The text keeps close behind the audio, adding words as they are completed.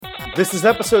This is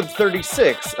episode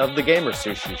 36 of the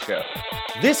GamerSushi Show.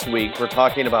 This week we're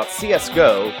talking about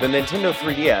CSGO, the Nintendo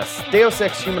 3DS, Deus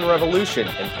Ex Human Revolution,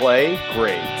 and play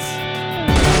grades.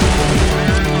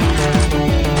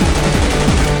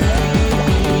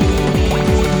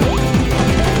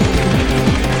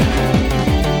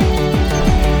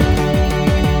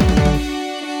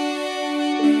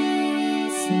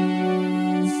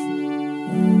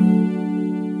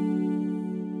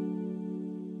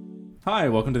 Hi,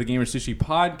 welcome to the GamerSushi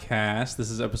podcast. This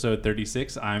is episode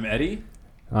 36. I'm Eddie.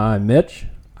 I'm Mitch.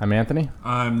 I'm Anthony.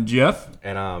 I'm Jeff.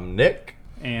 And I'm Nick.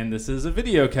 And this is a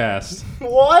video cast.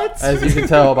 What? As you can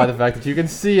tell by the fact that you can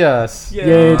see us.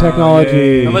 Yay, technology.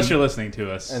 Yay. Unless you're listening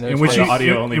to us. And in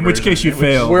which case you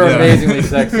fail. We're amazingly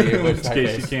sexy. In which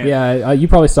case you can't. Yeah, you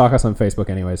probably stalk us on Facebook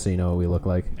anyway, so you know what we look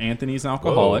like. Anthony's an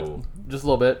alcoholic. Whoa. Just a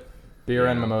little bit. Beer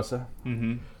and mimosa.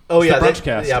 Mm-hmm. Oh, yeah.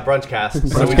 Brunchcast. Yeah, Brunchcast.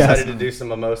 So we decided to do some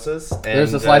mimosas. And,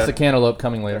 there's a slice of cantaloupe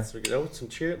coming later. Some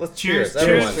cheers. Let's Cheers.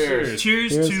 everyone.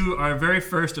 Cheers to our very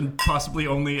first and possibly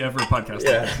only ever podcast.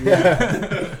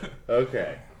 Yeah.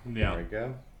 Okay. Yeah. There we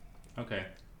go. Okay.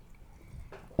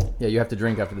 Yeah, you have to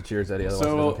drink after the cheers, Eddie, otherwise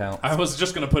it doesn't count. I was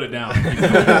just going to put it down.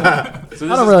 So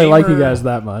I don't really like you guys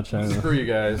that much. Screw you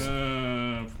guys.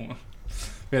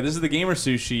 Yeah, this is the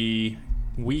GamerSushi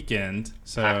weekend.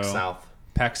 So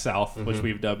PAX South, Mm-hmm. which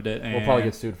we've dubbed it. And We'll probably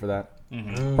get sued for that.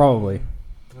 Mm-hmm. Probably.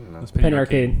 I don't know. Penny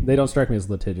Arcade, they don't strike me as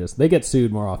litigious. They get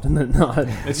sued more often than not.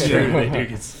 It's true. They do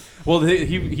get. Well,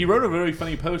 he wrote a very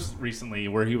funny post recently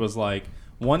where he was like,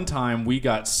 one time we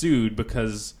got sued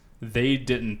because they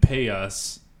didn't pay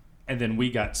us, and then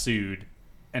we got sued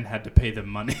and had to pay them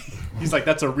money. He's like,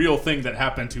 that's a real thing that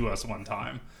happened to us one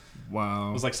time. Wow.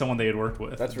 It was like someone they had worked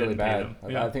with. That's really bad.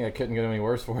 Yeah. I think I couldn't get any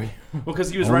worse for you. Well,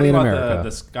 because he was Only writing in about America. the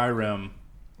Skyrim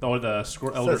or the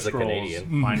Elder Says the Scrolls Canadian.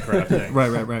 Minecraft thing.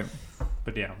 Right.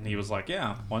 But yeah, he was like,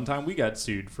 yeah, one time we got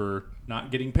sued for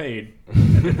not getting paid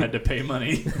and then had to pay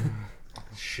money.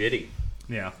 Shitty.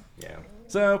 Yeah. Yeah.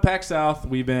 So, PAX South,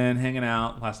 we've been hanging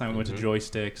out. Last night we went to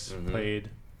Joysticks, played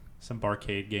some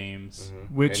barcade games.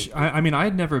 Which, I mean, I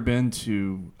had never been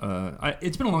to...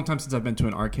 it's been a long time since I've been to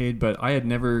an arcade, but I had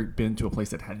never been to a place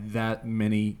that had that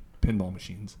many pinball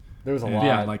machines. There was a lot.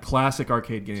 Yeah, like classic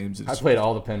arcade games. I played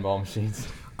all the pinball machines.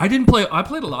 I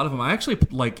played a lot of them. I actually,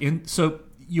 so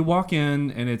you walk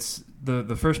in and it's...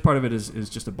 The first part of it is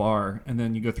just a bar, and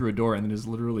then you go through a door, and it is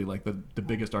literally like the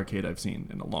biggest arcade I've seen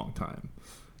in a long time.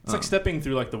 It's like stepping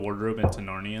through like the wardrobe into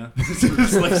Narnia.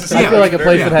 I feel like a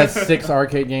place that has 6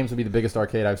 arcade games would be the biggest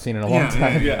arcade I've seen in a long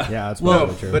time. Yeah. It's probably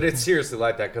No, true. but it's seriously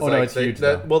like that because no, it's huge,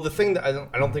 though. the thing that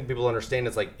I don't think people understand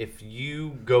is like if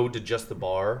you go to just the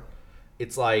bar,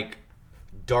 it's like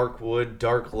dark wood,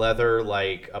 dark leather,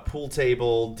 like a pool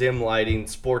table, dim lighting,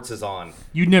 sports is on.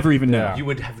 You'd never even know. Yeah. You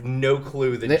would have no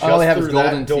clue that All they have just is through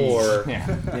golden that door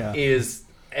yeah. is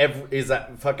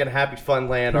that fucking Happy Fun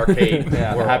Land arcade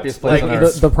Yeah, the world. happiest place like, on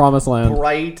it's the promised land.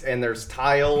 bright and there's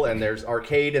tile and there's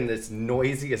arcade and it's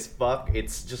noisy as fuck.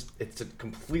 It's a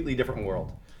completely different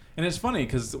world. And it's funny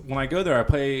because when I go there,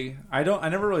 I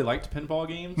never really liked pinball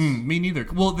games. Me neither.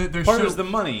 Well, they're Part so, is the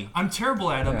money. I'm terrible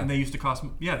at them, Yeah. and they used to cost.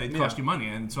 Yeah, they cost you money,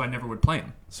 and so I never would play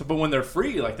them. So, but when they're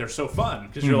free, like they're so fun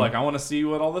because you're like, I want to see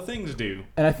what all the things do.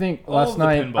 And I think All last of the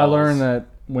night I pinballs. learned that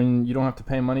when you don't have to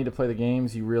pay money to play the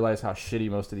games, you realize how shitty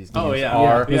most of these games Oh, yeah.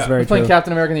 are. Yeah. It's very I was playing true.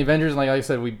 Captain America and the Avengers, and like I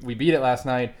said, we beat it last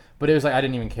night, but it was like I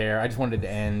didn't even care. I just wanted it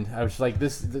to end. I was just like,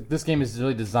 this game is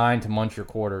really designed to munch your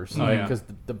quarters because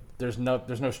there's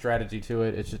no strategy to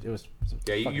it. It was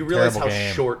Yeah, a you realize how terrible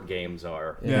game. short games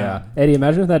are. Yeah. Eddie,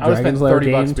 imagine if that I would spend Dragon's Lair $30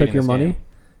 game beating took your this money. game.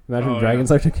 Imagine Oh, Dragon's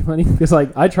Lair took your money. Because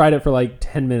like I tried it for like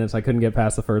 10 minutes. I couldn't get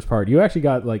past the first part. You actually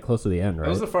got like close to the end, That right?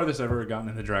 was the farthest I've ever gotten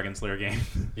in the Dragon Slayer game.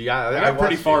 Yeah, I got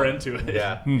pretty watched far you. into it.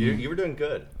 Yeah, you were doing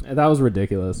good. That was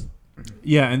ridiculous.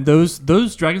 Yeah, and those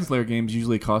Dragon's Lair games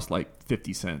usually cost like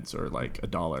 50 cents or like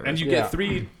 $1. And you Yeah. get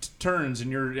 3 turns,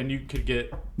 and you could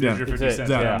get Yeah. your That's 50 it. cents.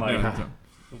 Yeah. And, like, Yeah.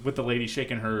 with the lady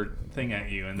shaking her thing at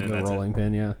you, and then The that's rolling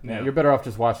pin, yeah. it. Yeah. You're better off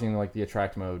just watching like the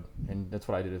attract mode, and that's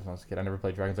what I did when I was a kid. I never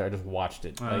played Dragon's Lair. I just watched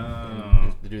it just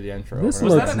to do the intro. This over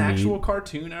Was and that looks an neat. actual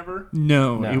cartoon ever?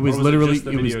 No, No. it was Or was it literally just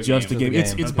the video just a game? game.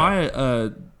 It's a It's game.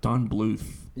 by Don Bluth,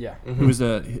 yeah. who was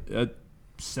a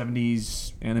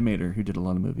 70s animator who did a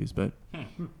lot of movies, but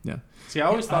yeah. See, I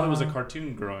always thought it was a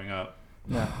cartoon growing up.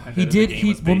 Yeah. and He that the did. game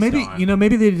was Well, based maybe on.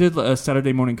 maybe they did a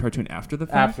Saturday morning cartoon after the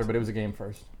fact. After, but it was a game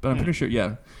first. But I'm pretty sure.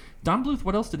 Yeah, Don Bluth.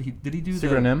 What else did he do?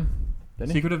 Secret of Nim.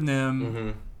 Didn't he? Secret of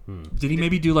Nim. Did he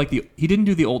maybe do like the? He didn't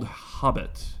do the old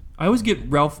Hobbit. I always get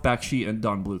Ralph Bakshi and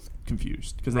Don Bluth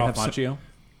confused because they Ralph have Macchio?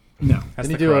 no. That's Didn't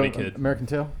the he do Karate Kid. American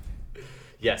Tail?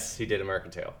 Yes, he did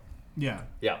American Tail. Yeah.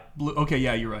 Yeah. Blue. Okay,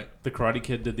 yeah, you're right. The Karate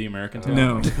Kid did the American tail.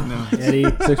 No. Eddie,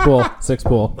 six pool. Six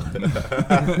pool.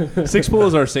 Six pool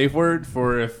is our safe word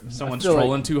for if someone's feel like-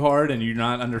 trolling too hard and you're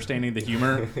not understanding the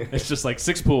humor. It's just like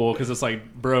six pool because it's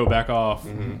like, bro, back off.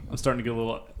 I'm starting to get a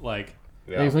little like.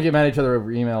 Yeah, because we get mad at each other over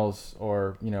emails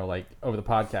or, like over the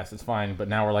podcast, it's fine. But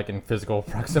now we're like in physical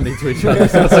proximity to each other.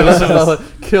 So let's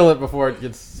just kill it before it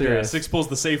gets serious. Yeah, six pool's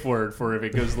the safe word for if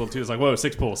it goes a little too. It's like, whoa,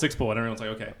 six pool, and everyone's like,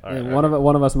 okay. All right,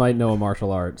 One of us might know a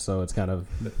martial art, so it's kind of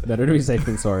better to be safe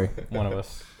than sorry. One of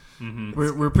us.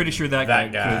 We're pretty sure that guy.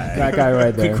 That guy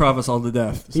right Could there. Krav us all to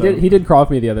death. He did Krav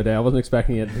me the other day. I wasn't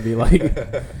expecting it to be like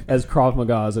as Krav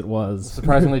Maga as it was.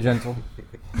 Surprisingly gentle.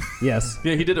 Yes.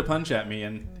 Yeah, he did a punch at me,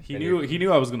 and he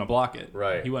knew I was going to block it.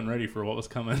 Right. He wasn't ready for what was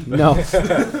coming. No.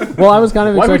 Well, I was kind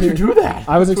of Why would expecting. you do that?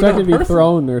 I was expecting to be person?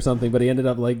 thrown or something, but he ended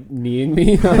up like kneeing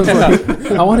me. I was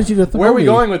like, I wanted you to throw me. Where are we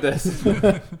going with this?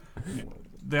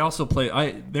 They also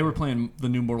they were playing the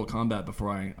new Mortal Kombat before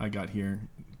I got here.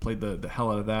 Played the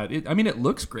hell out of that. It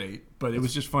looks great, but it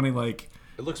was just funny. Like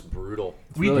It looks brutal.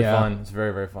 It's really fun. It's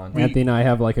very, very fun. Anthony and I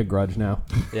have like a grudge now.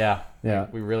 Yeah. Yeah.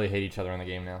 We really hate each other in the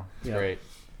game now. It's great.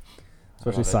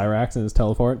 Especially Cyrax and his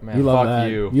teleport. Man, you love fuck that.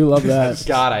 you. You love that.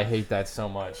 God, I hate that so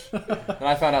much. And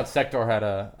I found out Sector had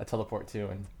a teleport too,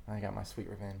 and I got my sweet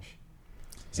revenge.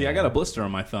 See, I got a blister on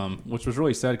my thumb, which was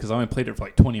really sad because I only played it for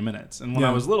like 20 minutes. And when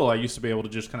I was little, I used to be able to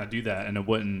just kind of do that, and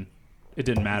it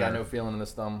didn't matter. I got no feeling in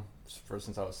this thumb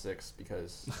since I was 6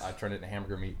 because I turned it into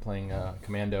hamburger meat playing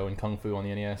Commando and Kung Fu on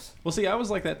the NES. Well, see, I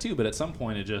was like that too, but at some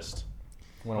point it just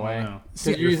went away. So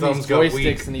you're using these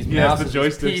joysticks and these mouses, the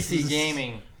joysticks. PC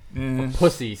gaming.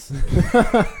 Pussies.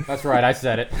 That's right, I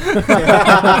said it.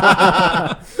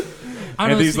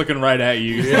 Anthony's looking right at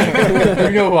you. You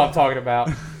know who I'm talking about.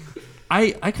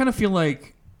 I kind of feel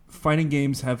like fighting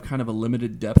games have kind of a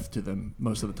limited depth to them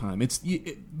most of the time.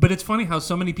 But it's funny how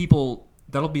so many people,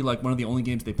 that'll be like one of the only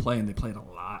games they play, and they play it a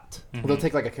lot. Well, they'll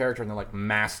take like a character and they'll like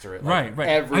master it. Like, Right.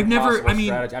 Every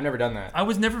strategy. I've never done that. I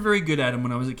was never very good at them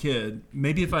when I was a kid.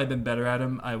 Maybe if I had been better at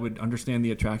them, I would understand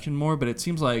the attraction more. But it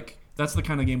seems like that's the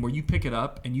kind of game where you pick it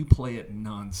up and you play it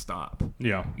nonstop.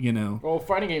 Yeah. Well,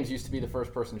 fighting games used to be the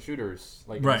first-person shooters,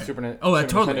 like Right. Super Totally.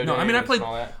 Nintendo No, I mean,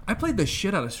 days I played the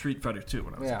shit out of Street Fighter 2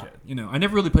 when I was a kid. I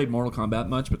never really played Mortal Kombat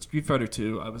much, but Street Fighter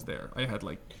 2, I was there. I had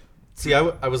like. See, I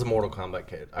was a Mortal Kombat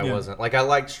kid. I wasn't. Like, I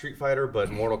liked Street Fighter,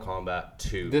 but Mortal Kombat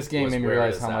 2 This game was made me where it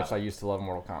realize is how at. much I used to love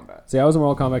Mortal Kombat. See, I was a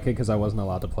Mortal Kombat kid because I wasn't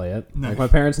allowed to play it. Nice. Like my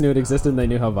parents knew it existed and they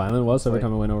knew how violent it was. So every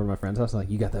time I went over to my friend's house, I'm like,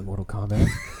 "You got that Mortal Kombat?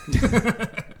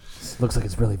 Looks like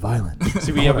it's really violent."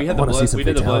 See, we had the blood. We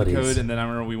did the blood fatalities. code, and then I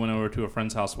remember we went over to a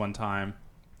friend's house one time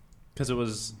because it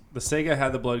was the Sega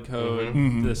had the blood code,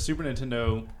 the Super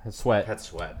Nintendo Had sweat. Had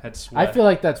sweat. had sweat. I feel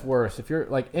like that's worse. If you're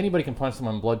like anybody can punch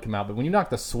someone and blood come out, but when you knock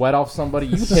the sweat off somebody,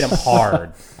 you hit them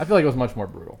hard. I feel like it was much more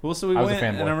brutal. Well, so we I was a went,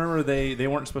 and fanboy. I remember they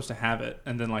weren't supposed to have it,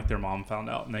 and then like their mom found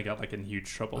out, and they got like in huge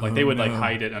trouble. Like they would like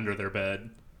hide it under their bed,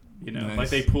 Nice. like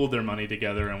they pooled their money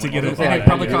together and To went get over it, to buy I it it.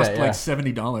 probably do cost that, like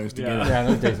yeah. $70 to Yeah. get it. Yeah, in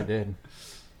those days it did.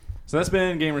 So that's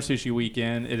been GamerSushi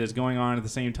weekend. It is going on at the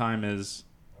same time as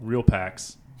real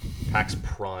PAX, PAX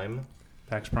Prime.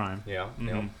 PAX Prime. Yeah.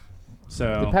 Mhm.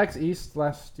 So Did PAX East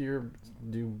last year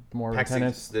do more PAX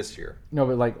attendance? East this year. No,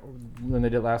 but like when they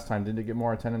did last time, did it get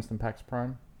more attendance than PAX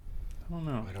Prime? I don't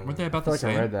know. I don't Weren't know. they I about feel the like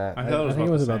same? I read that. I thought I think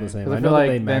it was about the same. I I feel know like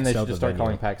that they then maxed they should out just the start venue.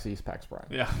 calling PAX East PAX Prime.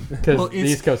 Yeah. Because Well, the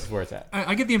it's- East Coast is where it's at.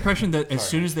 I get the impression that as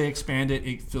soon as they expand it,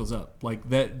 it fills up. Like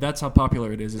that's how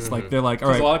popular it is. It's like they're like, all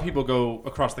Because right, a lot of people go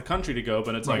across the country to go,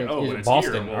 but it's like, Like, oh, yeah, when it's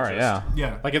Boston. here, we'll All right, just,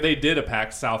 yeah, Like if they did a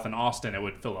PAX South in Austin, it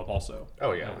would fill up also.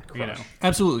 Oh, yeah. It would You crush. know.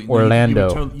 absolutely.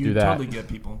 Orlando, you do that. totally get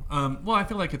people. Well, I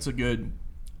feel like it's a good.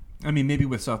 I mean, maybe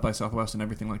with South by Southwest and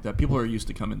everything like that, people are used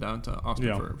to coming down to Austin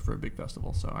Yeah. for a big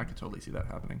festival, so I could totally see that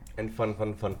happening. And fun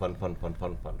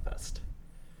fest.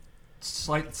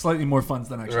 Slightly more fun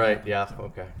than actually. Right, happened. yeah,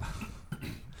 okay.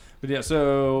 But yeah,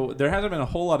 so there hasn't been a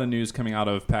whole lot of news coming out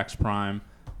of PAX Prime,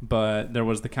 but there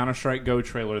was the Counter-Strike Go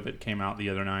trailer that came out the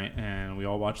other night, and we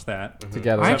all watched that.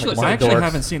 Together. I Like actually bunch of dorks.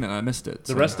 haven't seen it. I missed it.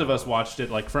 The so. rest of us watched it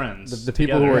like friends. The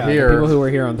people together. who were Yeah, here. the people who were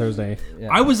here on Thursday. Yeah.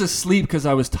 I was asleep because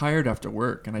I was tired after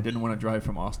work and I didn't want to drive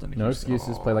from Austin. To No Houston.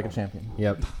 excuses. Play like a champion.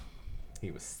 Yep.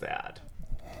 He was sad.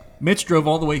 Mitch drove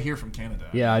all the way here from Canada.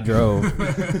 Yeah, I drove.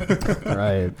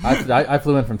 Right. I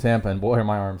flew in from Tampa, and boy, are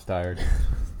my arms tired.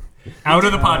 Out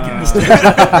of the podcast.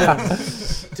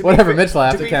 Whatever, Mitch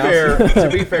laughed. To It be counts. fair,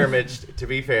 to be fair, Mitch. To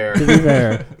be fair, To be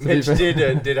fair. Mitch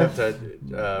did have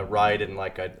to ride in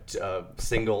like a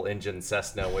single engine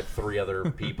Cessna with 3 other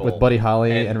people. With Buddy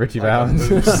Holly and Richie like a Valens.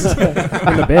 moose.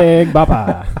 And the big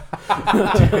bapa.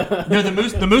 No,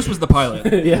 the moose was the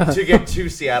pilot. Yeah. to get to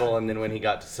Seattle, and then when he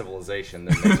got to Civilization,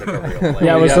 then they took a real plane.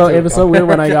 Yeah, Yeah, it was so weird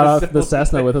when I got off the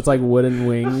Cessna with its like wooden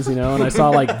wings, and I saw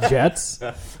like jets.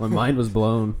 My mind was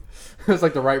blown. It was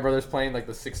like the Wright brothers plane, like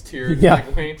the 6-tiered Yeah.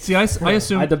 plane. See, I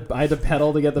assumed I had to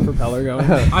pedal to get the propeller going.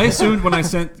 I assumed when I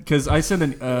sent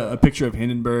a picture of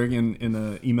Hindenburg in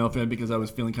an email thread because I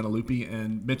was feeling kind of loopy,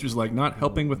 and Mitch was like not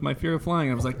helping with my fear of flying.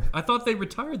 I was like, I thought they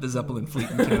retired the Zeppelin fleet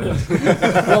in Canada.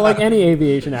 Well, like any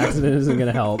aviation accident isn't going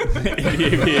to help.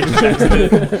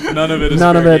 None of it is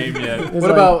None of fair it. game yet. It's What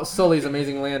like- about Sully's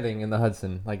amazing landing in the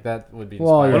Hudson? Like that would be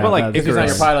Well, inspiring. yeah, What about, like, that's- He's not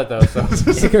your pilot though, so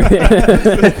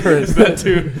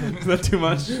Is that too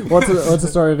much? What's the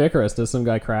story of Icarus? Does some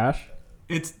guy crash?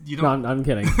 It's you No, don't. I'm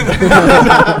kidding.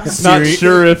 Not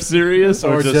sure if serious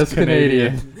or, Or just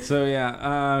Canadian. So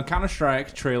yeah,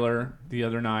 Counter-Strike trailer the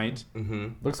other night.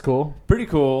 looks cool. Pretty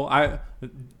cool.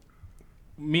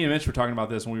 Me and Mitch were talking about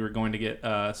this when we were going to get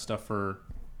stuff for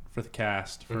the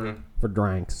cast for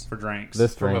drinks. drinks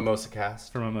This From drink, Mimosa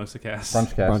Cast. for Mimosa Cast.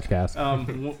 brunch cast.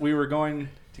 Brunch cast. We were going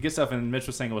to get stuff, and Mitch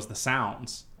was saying it was the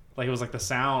sounds. Like it was like the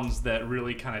sounds that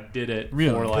really kind of did it.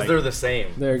 Really? For Because like, they're the same.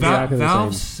 They're exactly the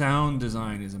Valve's same. sound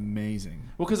design is amazing.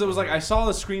 well, because it was like I saw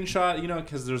the screenshot,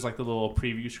 because there's like the little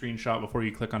preview screenshot before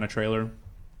you click on a trailer,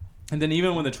 and then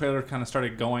even when the trailer kind of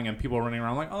started going and people were running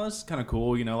around, like, oh, this is kind of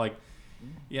cool, like.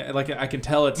 Yeah, like I can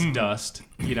tell it's dust,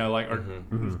 but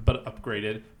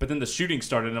upgraded. But then the shooting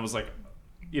started, and I was like,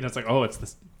 it's like, oh,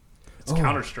 it's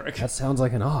Counter Strike. That sounds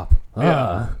like an op.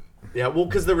 Yeah. Yeah, well,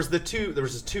 because there was just two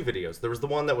videos. There was the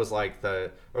one that was like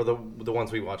the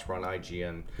ones we watched were on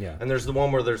IGN. Yeah. And there's the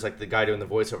one where there's like the guy doing the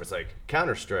voiceover. It's like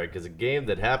Counter-Strike is a game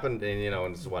that happened, and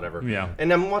and it's whatever. Yeah.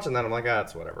 And I'm watching that. I'm like,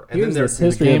 it's whatever. And Here's then this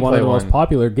there's history of one of the gameplay most one.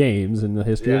 popular games in the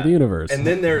history of the universe. And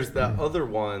then there's the other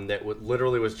one that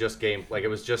literally was just game. Like it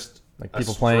was just Like a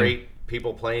people playing. straight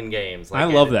people playing games. Like, I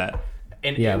love that.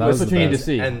 And Yeah, it that was was what you need to best.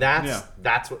 see. And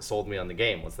that's what sold me on the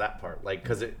game was that part. Like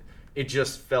because it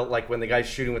just felt like when the guy's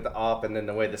shooting with the op and then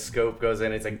the way the scope goes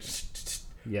in, it's like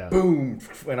yeah. boom,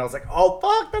 and I was like, oh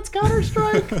fuck, that's Counter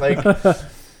Strike. Like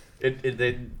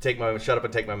they shut up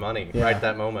and take my money right at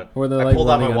that moment. Or they're, I like, pulled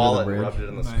out my running under the wallet and bridge. rubbed it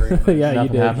in the Nice. screen. Yeah, you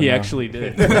Nothing did. happened. He No. actually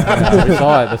did. Yeah, we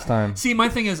saw it this time. See, my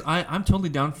thing is, I'm totally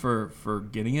down for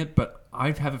getting it, but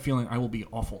I have a feeling I will be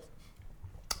awful.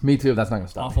 Me too. That's not gonna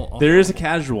stop. Awful. There is a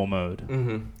casual mode.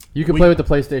 You can play with the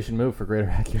PlayStation Move for greater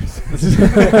accuracy.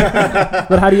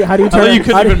 But how do you turn? Oh, you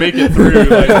couldn't even make it through.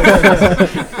 Like,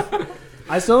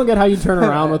 I still don't get how you turn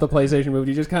around with the PlayStation Move.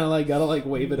 You just kind of like gotta like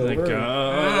wave it like,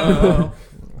 over.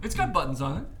 It's got buttons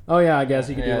on it. Oh yeah, I guess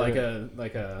you could Yeah, do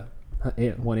like a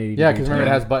 180. Yeah, because remember it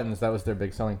turn. has buttons. That was their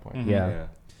big selling point. Yeah. Yeah.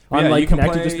 On Yeah, like you can Kinect,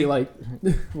 play you just be like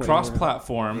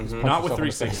cross-platform, not with Punch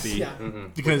yourself in the 360. Mm-hmm.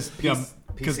 Because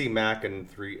PC, Mac, and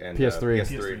PS3.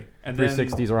 PS3. And then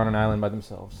 360s are on an island by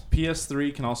themselves.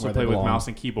 PS3 can also Where they play with belong. mouse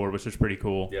and keyboard, which is pretty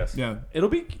cool. Yes. yeah, It'll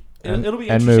be And- it'll be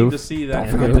and interesting move. to see that.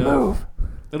 Don't forget kind to of- move.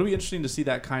 It'll be interesting to see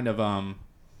that kind of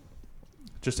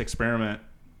just experiment,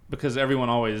 because everyone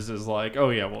always is like, oh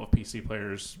yeah, well if PC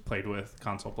players played with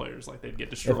console players, like they'd get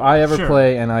destroyed. If I ever Sure.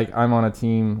 play and I'm on a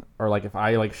team, or like if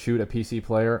I like shoot a PC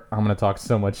player, I'm gonna talk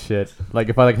so much shit. Like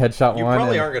if I like headshot You one,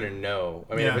 probably and aren't going to know.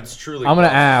 I mean, Yeah. if it's truly. I'm gonna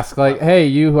possible. ask like, hey,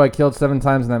 you who I killed 7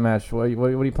 times in that match, what are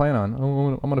you playing on?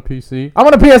 Oh, I'm on a PC. I'm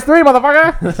on a PS3,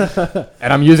 motherfucker,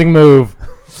 and I'm using Move.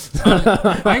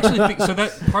 I actually think so.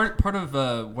 That part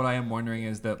of what I am wondering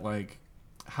is that like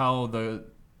how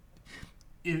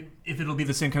if it'll be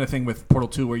the same kind of thing with Portal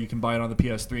 2 where you can buy it on the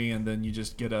PS3 and then you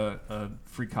just get a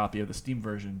free copy of the Steam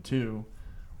version too,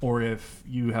 or if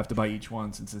you have to buy each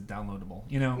one since it's downloadable.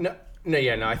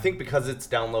 No. I think because it's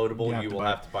downloadable, You have you to will buy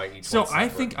have to buy each So one. I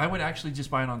separate. think I would actually just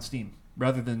buy it on Steam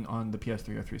rather than on the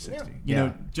PS3 or 360. Yeah. You Yeah.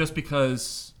 know, just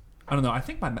because I don't know. I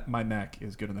think my Mac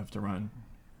is good enough to run.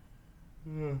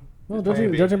 well,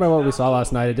 judging Maybe. by what we saw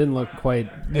last night, it didn't look quite.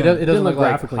 It doesn't look look like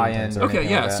graphically high end. intensive. Okay,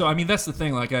 anything yeah. like So that. I mean, that's the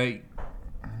thing. Like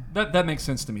that makes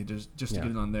sense to me just to Yeah.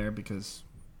 get it on there because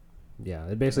Yeah,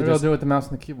 it basically Maybe I'll just do it with the mouse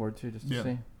and the keyboard too, just to Yeah.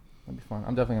 see. That'd be fun.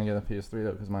 I'm definitely gonna get a PS3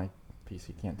 though, because my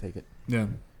PC can't take it yeah.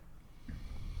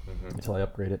 until I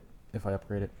upgrade it. If I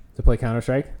upgrade it. to play Counter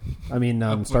Strike. I mean,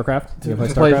 StarCraft. You To play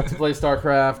play, StarCraft. to play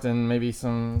StarCraft and maybe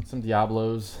some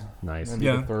Diablos. Nice. Maybe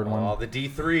Yeah. the third one. All the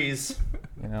D3s.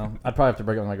 You know, I'd probably have to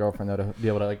break up with my girlfriend though to be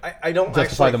able to like. I don't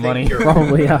Justify actually the think money. your-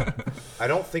 Probably, yeah. I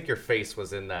don't think your face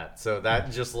was in that, so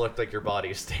that just looked like your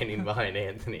body standing behind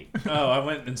Anthony. Oh, I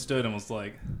went and stood and was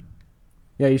like,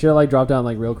 Yeah, you should have like dropped down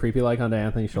like real creepy like onto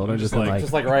Anthony's shoulder, Just just like, like-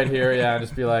 Just like right here, yeah.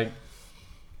 Just be like,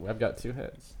 well, I've got 2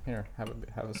 heads. Here, have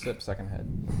a sip, second head.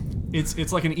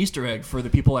 It's like an Easter egg for the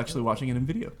people actually watching it in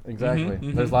video. Exactly. Mhm,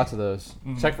 mhm. There's lots of those.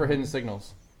 Mhm. Check for hidden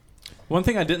signals. One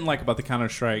thing I didn't like about the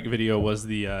Counter-Strike video was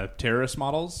the terrorist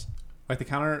models. Like the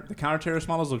counter terrorist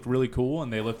models looked really cool,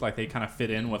 and they looked like they kind of fit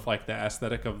in with like the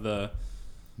aesthetic of the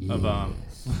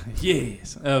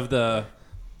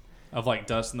of like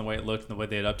Dust and the way it looked and the way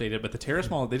they had updated. But the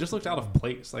terrorist model, they just looked out of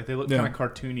place. Like they looked kind of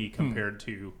cartoony compared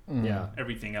to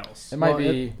everything else. It might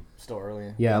be still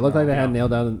early. Yeah, it looked like they had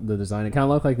nailed down the design. It kind of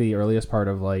looked like the earliest part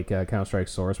of like Counter-Strike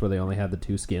Source, where they only had the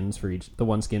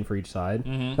one skin for each side.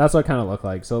 Mm-hmm. That's what it kind of looked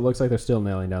like. So it looks like they're still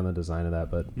nailing down the design of that.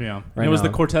 But it was the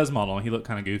Cortez model, and he looked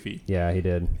kind of goofy. Yeah, he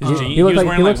did. He was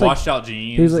wearing like washed out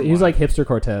jeans. He was like hipster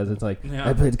Cortez. It's like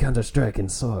I played Counter-Strike in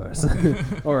Source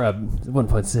or a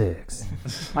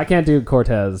 1.6. I can't do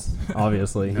Cortez,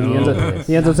 obviously. No.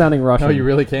 He ends up sounding Russian. No, you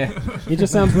really can't. He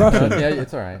just sounds Russian. Yeah,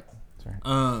 it's all right.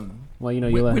 Well,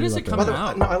 when does it come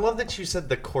out? No, I love that you said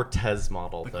the Cortez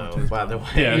model, by the way.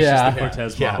 Yeah, it's just the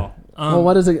Cortez model. Well,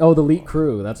 what is it? Oh, the Elite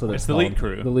Crew. That's what it's called. The Elite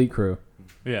Crew. The Elite Crew.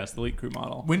 Yeah, it's the Elite Crew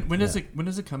model. When does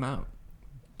it come out?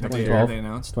 Have they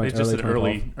announced? They just said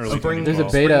early. Spring, there's a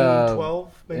beta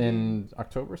 12, maybe? in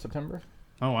October, September.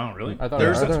 Oh wow, really? I thought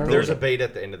there's a beta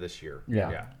at the end of this year.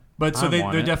 Yeah. But so there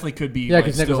definitely could be. Yeah,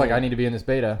 because Nick was like, I need to be in this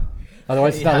beta.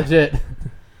 Otherwise, it's not legit.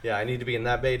 Yeah, I need to be in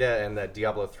that beta and that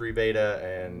Diablo 3 beta,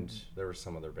 and there was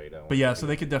some other beta. But yeah, so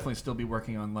they could definitely still be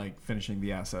working on like finishing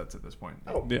the assets at this point.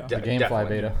 Oh, yeah. The GameFly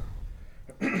beta.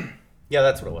 Yeah,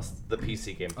 that's what it was. The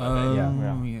PC GameFly beta.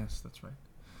 Oh, yes, that's right.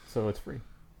 So it's free.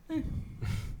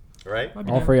 Right?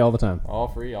 All free all the time. All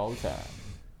free all the time.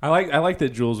 I like that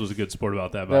Jules was a good sport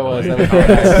about that. That was nice. Very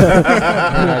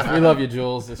nice. We love you,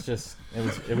 Jules. It's just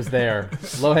it was there.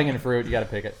 Low hanging fruit. You got to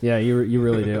pick it. Yeah, you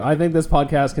really do. I think this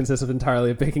podcast consists of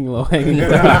entirely of picking low hanging fruit.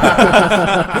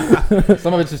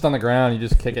 Some of it's just on the ground. You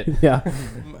just kick it. Yeah.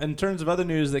 In terms of other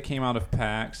news that came out of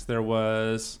PAX, there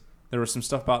was some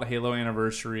stuff about Halo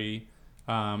Anniversary,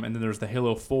 and then there's the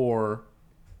Halo 4.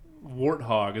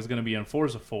 Warthog is going to be in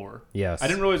Forza 4. Yes. I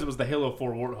didn't realize it was the Halo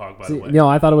 4 Warthog, by the way. No,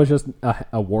 I thought it was just a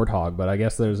Warthog, but I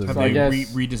guess there's a... Have So they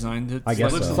redesigned it? I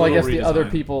guess so. So I guess the Redesign. other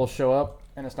people show up,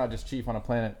 and it's not just Chief on a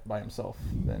planet by himself.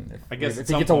 Then I guess if at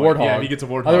he some gets a point, Warthog. yeah, if he gets a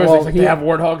Warthog. Otherwise, Well, it's like, they have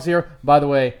Warthogs here. By the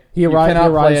way, He you arrives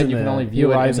cannot play it. in You the, can only he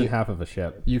view it. arrives in half of a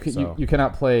ship. You so. you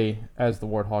cannot play as the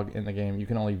Warthog in the game. You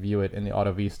can only view it in the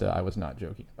Auto Vista. I was not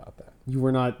joking about that. You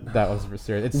were not... That was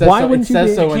serious. It says Why so, wouldn't it you says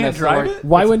be- so you in can't the drive story. it?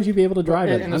 Why wouldn't you be able to drive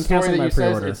it? In the I'm story canceling that my you says,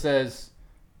 pre-order. it says,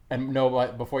 and no,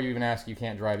 but before you even ask, you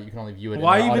can't drive it. You can only view it.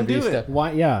 Why in the even Auto do Vista it?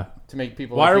 Why? Yeah. To make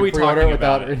people. Why like are you we pre-order talking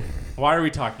without about it? Why are we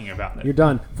talking about it? You're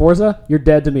done. Forza, you're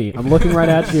dead to me. I'm looking right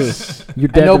at you. You're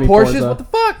dead And no to me, Porsches. Forza. What the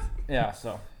fuck? Yeah.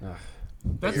 So.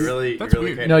 That's You really weird.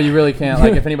 can't. No, you really can't.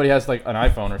 Like, if anybody has like an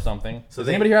iPhone or something. So Does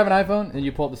they- anybody here have an iPhone? And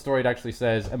you pull up the story, it actually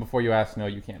says, and before you ask, no,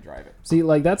 you can't drive it. See,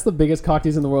 like, that's the biggest cock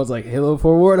tease in the world. It's like Halo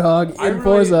 4 Warthog I in really-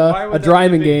 Forza, why would a that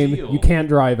driving be a big game. deal? You can't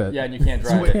drive it. Yeah, and you can't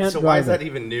drive Wait, it. so why is drive that it.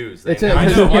 even news? It's I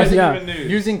know. Why is it Yeah. even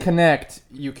news? Using Connect,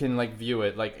 you can like view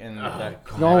it like in that.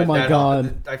 Oh my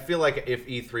God. I feel like if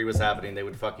E3 was happening, they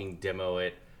would fucking demo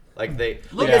it. Like they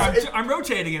Look, like, I'm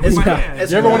rotating it with my Yeah. hand.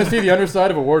 You ever want to see the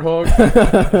underside of a Warthog?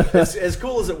 as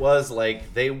cool as it was,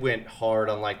 like they went hard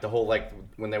on like the whole like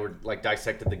when they were like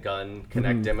dissected the gun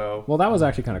Connect demo. Well, that was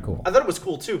actually kind of cool. I thought it was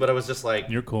cool too, but I was just like,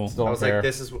 You're cool. Still I was unfair. like,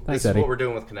 this is Thanks, what Eddie. we're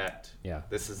doing with Connect. Yeah.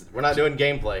 We're not doing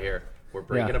gameplay here. We're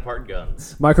breaking Yeah. apart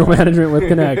guns. Micromanagement with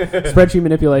Connect. Spreadsheet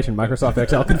manipulation. Microsoft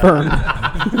Excel confirmed.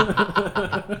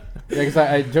 Yeah, because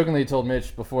I jokingly told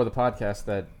Mitch before the podcast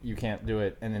that you can't do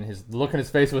it, and then his look on his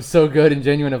face was so good and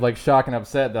genuine of like shock and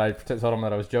upset that I told him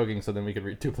that I was joking, so then we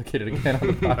could duplicate it again on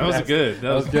the podcast. That was good.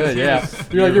 That was good. Yeah,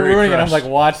 you're like, you're very ruining it. I'm fresh.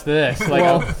 like, watch this. Like,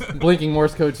 Well- I'm blinking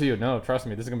Morse code to you. No, trust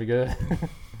me, this is gonna be good.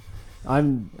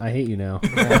 I hate you now.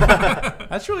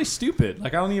 That's really stupid.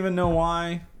 Like I don't even know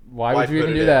why. Why Why would you put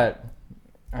even it do in? that?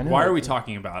 I know. Why are we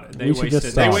talking about it? They We should just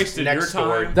wasted. They stop. wasted your Next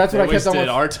story. time. That's what They I kept wasted almost-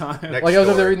 our time. Next Like I was over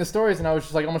there story. reading the stories, and I was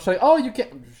just like, almost like, oh, you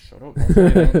can't. Shut up. Don't say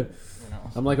anything. You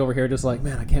know. I'm like over here just like,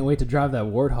 man, I can't wait to drive that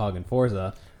Warthog in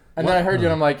Forza. And then I heard you,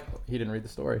 and I'm like, he didn't read the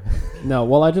story. No,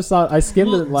 well, I just saw I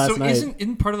skimmed it last so night.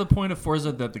 isn't part of the point of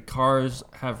Forza that the cars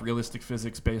have realistic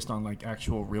physics based on like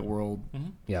actual real world?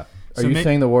 Yeah. Are So you ma-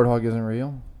 saying the Warthog isn't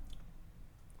real?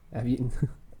 Have you?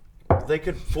 They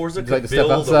could Forza Would you like could to step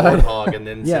build a outside? Warthog and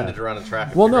then Yeah. send it around a track.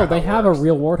 and Well, figure no, out they how it have a works.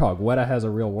 real Warthog. Weta has a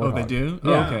real Warthog. Oh, they do.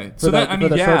 Yeah. Oh, okay. For So that I mean,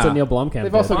 for the shorts that yeah. Neil Blomkamp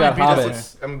They've also did. got Fine,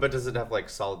 hobbits. But does it have like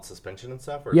solid suspension and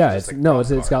stuff? Or Yeah, is it's it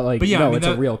just, like, it's got like But yeah, no, I mean, it's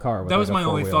a real car. With That like was a my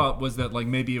only four-wheel. thought was that like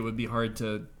maybe it would be hard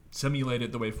to simulate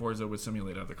it the way Forza would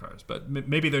simulate other cars, but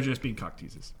maybe they're just being cock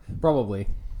teases. Probably.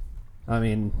 I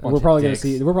mean, Bunch we're of probably dicks.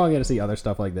 gonna see other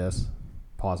stuff like this,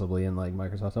 possibly in like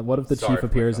Microsoft stuff. What if the Sorry Chief for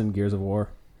appears myself. in Gears of War?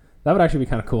 That would actually be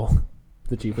kind of cool.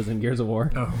 The Chief was in Gears of War.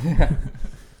 Oh,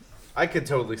 I could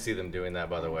totally see them doing that.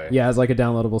 By the way. Yeah, as like a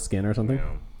downloadable skin or something.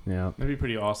 Yeah. Yeah. That'd be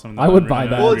pretty awesome. I would buy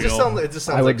that. Well, it just sounds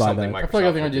I would like buy something that. Microsoft I feel like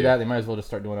if they're would gonna do that, they might as well just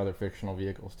start doing other fictional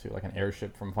vehicles too, like an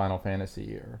airship from Final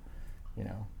Fantasy, or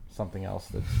something else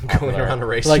that's Going around a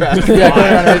like, racetrack. going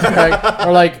around a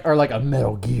racetrack, or like a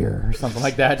Metal Gear or something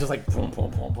like that, just like boom, boom,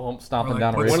 boom, boom, stomping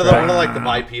down a One racetrack. of like the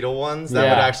bipedal ones. That Yeah.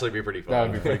 would actually be pretty fun. That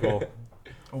would be pretty cool.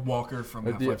 A walker from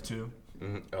Half-Life 2.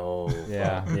 Oh,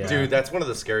 Yeah. Yeah. dude, that's one of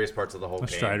the scariest parts of the whole The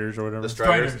game. Striders or whatever. The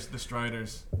Striders. The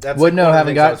Striders. That's Wouldn't know, one of the haven't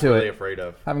things got I was to really it. afraid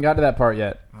of. Haven't got to that part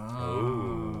yet.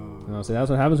 No, see, that's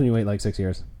what happens when you wait like 6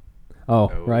 years. Oh,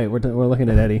 right. We're looking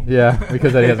at Eddie. Yeah,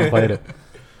 because Eddie hasn't played it.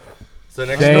 So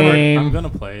next story. I'm gonna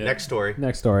play it. Next story.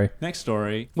 Next story. Next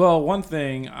story. Well, one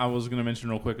thing I was going to mention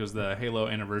real quick is the Halo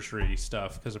anniversary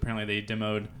stuff, because apparently they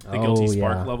demoed the Guilty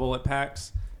Spark yeah. level at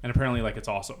PAX, and apparently like it's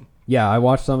awesome. Yeah, I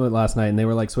watched some of it last night, and they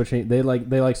were like switching. They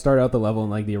started out the level in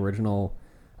like the original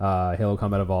Halo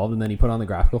Combat Evolved, and then he put on the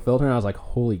graphical filter, and I was like,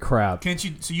 holy crap! Can't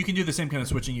you? So you can do the same kind of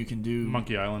switching you can do.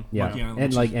 Monkey Island. Yeah, Monkey Island, and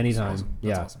which like is anytime. awesome.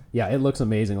 That's Yeah, awesome. yeah, it looks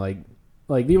amazing.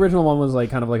 Like the original one was like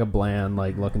kind of like a bland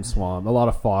like looking swamp, a lot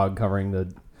of fog covering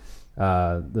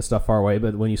the stuff far away.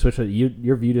 But when you switch it,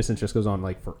 your view distance just goes on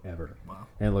like forever. Wow.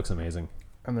 And it looks amazing.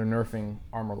 And they're nerfing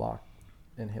armor lock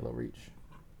in Halo Reach,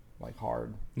 like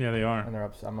hard. Yeah, they are. And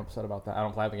I'm upset about that. I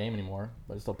don't play the game anymore,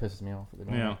 but it still pisses me off. That they're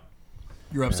doing Yeah. it.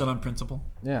 You're upset on principle.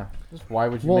 Yeah. Just why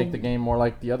would you Well- make the game more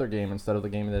like the other game instead of the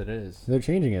game that it is? They're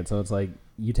changing it, so it's like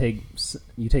you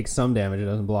take some damage, it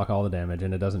doesn't block all the damage,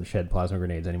 and it doesn't shed plasma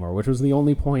grenades anymore. Which was the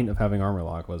only point of having armor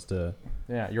lock was to.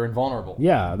 Yeah, you're invulnerable.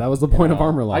 Yeah, that was the point of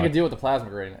armor lock. I could deal with the plasma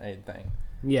grenade thing,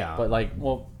 Yeah, but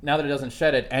now that it doesn't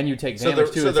shed it and you take So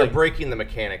damage too, they're it's like breaking the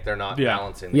mechanic. They're not Yeah.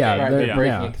 balancing the Yeah, game. right, they're- they're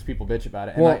breaking yeah. it because people bitch about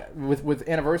it. And Well- with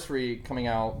Anniversary coming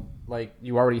out, like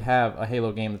you already have a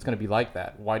Halo game that's going to be like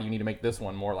that. Why do you need to make this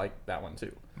one more like that one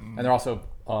too? And they're also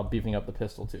beefing up the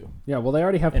pistol too. yeah. Well, they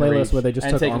already have in playlists Reach, where they just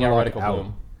and took taking armor out lock reticle out.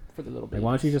 bloom for the little Like, bit.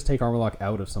 why don't you just take armor lock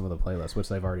out of some of the playlists, which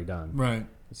they've already done? Right.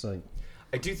 It's like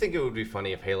I do think it would be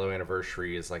funny if Halo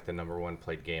Anniversary is like the #1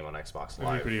 played game on Xbox That'd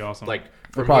Live. be pretty awesome. Like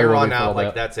from probably here will on be for out, all like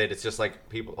that. that's it. It's just like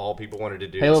all people wanted to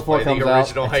do Halo is 4 play comes the out.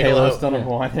 original and Halo. Halo's still number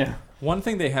one. Yeah. One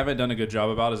thing they haven't done a good job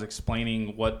about is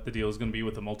explaining what the deal is going to be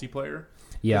with the multiplayer.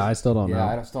 yeah, I still don't know.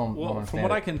 I still don't Well, understand from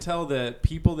what it. I can tell, that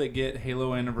people that get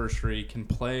Halo Anniversary can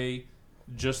play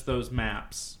just those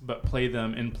maps, but play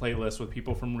them in playlists with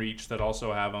people from Reach that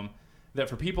also have them. That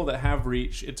for people that have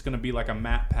Reach, it's going to be like a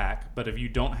map pack. But if you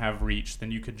don't have Reach, then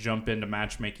you could jump into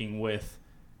matchmaking with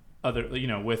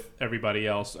with everybody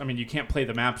else. I mean, you can't play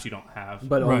the maps you don't have.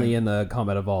 But Right. only in the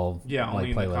Combat Evolve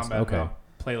Only in playlist. the combat Okay.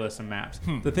 playlists and maps.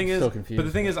 The thing is, Still but confused.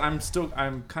 the thing is,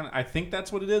 I think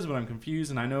that's what it is, but I'm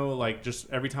confused, and I know like just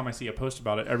every time I see a post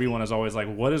about it, everyone is always like,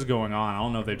 "What is going on?" I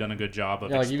don't know if they've done a good job of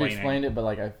Yeah, like you explaining. explained it, but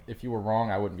like if you were wrong,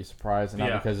 I wouldn't be surprised, and not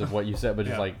Yeah. because of what you said, but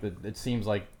just Yeah. like it seems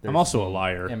like there's I'm also a some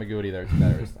liar. ambiguity there.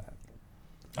 Is that?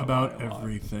 About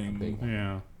everything.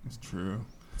 Yeah. It's true.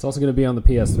 It's also going to be on the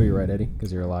PS3, right, Eddie?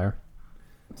 Because you're a liar.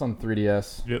 It's on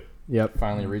 3DS. Yep. Yep.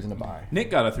 Finally, a reason to buy. Nick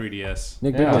got a 3DS.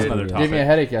 Nick Yeah, That's did another it. topic. Gave me a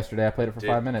headache yesterday. I played it for 5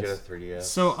 Get a minutes. 3DS.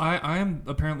 So I am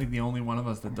apparently the only one of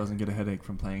us that doesn't get a headache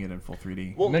from playing it in full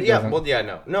 3D. Well, Nick yeah,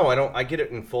 doesn't. no, I don't. I get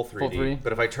it in full 3D. Full 3D?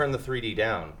 But if I turn the 3D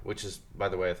down, which is, by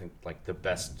the way, I think like the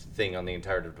best thing on the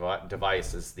entire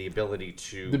device is the ability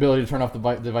to. The ability to turn off the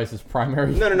device's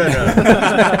primary. No.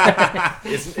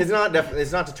 It's not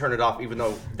it's not to turn it off, even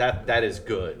though that is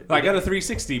good. I got a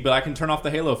 360, but I can turn off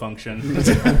the Halo function. I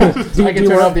can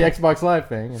turn off the Xbox Live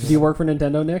thing. Do you work for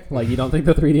Nintendo, Nick? Like, you don't think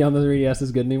the 3D on the 3DS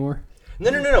is good anymore?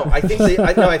 No. I think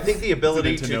I think the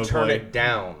ability It's a to Nintendo turn play. it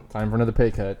down Time for another pay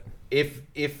cut. if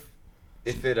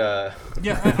it Yeah,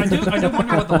 I do wonder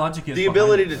what the logic is. the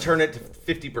ability to turn it to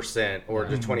 50% or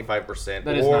to 25%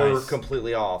 That is or nice.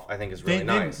 completely off, I think is really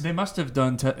nice. They must have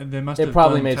done. They must. It have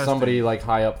probably done made testing. somebody like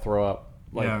high up throw up.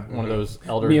 Like Yeah. one of those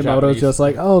elder Miyamoto's Japanese. just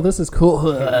like, oh, this is cool.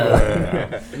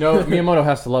 No, Miyamoto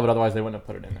has to love it, otherwise they wouldn't have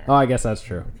put it in there. Oh, I guess that's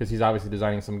true. Because he's obviously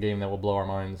designing some game that will blow our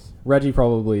minds. Reggie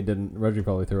probably didn't. Reggie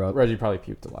probably threw up. Reggie probably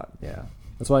puked a lot. Yeah.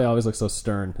 That's why he always looks so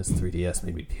stern. His 3DS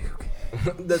made me puke.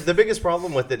 The biggest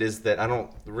problem with it is that I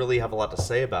don't really have a lot to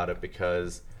say about it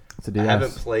because It's a I DS.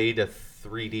 haven't played a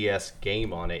 3DS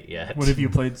game on it yet. What have you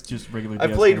played? Just regular. I've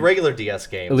DS played games? regular DS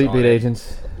games. Elite on Beat it.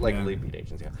 Agents. Like Yeah. Elite Beat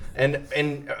Agents, yeah.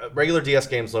 And regular DS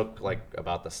games look like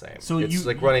about the same. So it's you-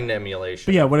 like running the emulation.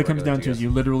 But yeah, what it of comes regular down to is DS. you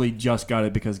literally just got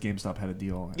it because GameStop had a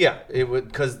deal. Yeah, it would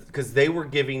because they were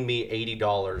giving me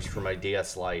 $80 for my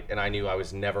DS Lite, and I knew I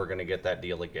was never going to get that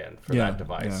deal again for Yeah, that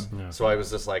device. yeah. So I was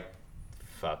just like,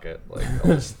 "Fuck it, like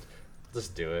I'll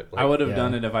just do it." Like, I would have Yeah.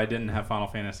 done it if I didn't have Final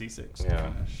Fantasy VI.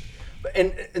 Yeah.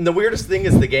 And the weirdest thing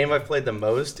is the game I've played the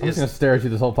most I'm just is gonna stare at you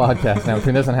this whole podcast now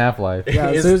between this and Half-Life. Yeah,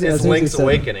 is as soon as you Link's said-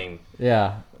 Awakening,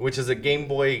 Yeah. which is a Game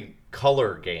Boy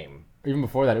Color game. Even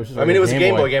before that, it was just. I mean, it was a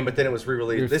Game Boy game, but then it was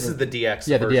re-released. This is the DX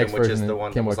Yeah, the version, DX which is version the in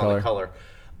one that Game Boy was on the Color.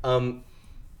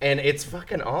 And it's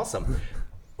fucking awesome.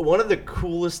 One of the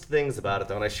coolest things about it,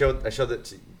 though, and I showed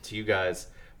it to you guys.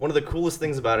 One of the coolest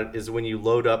things about it is when you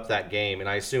load up that game, and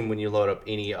I assume when you load up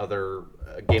any other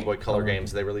Game Boy Color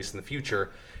games they release in the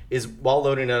future, is while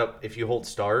loading it up, if you hold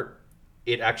start,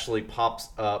 it actually pops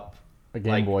up A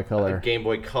Game Boy Color. a Game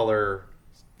Boy Color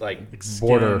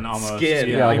Border. almost. skin,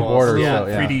 Yeah, like almost. border. Yeah. So,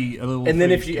 yeah. 3D, a little. And then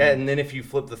 3D if you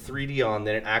flip the 3D on,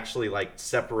 then it actually like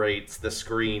separates the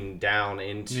screen down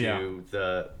into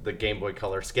the Game Boy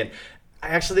Color skin. I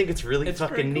actually think it's really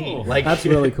fucking pretty cool. neat. Like That's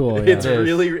really cool, yeah. It's It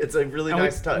is. it's a really And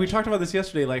nice touch. we talked about this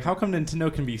yesterday. Like, how come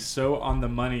Nintendo can be so on the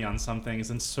money on some things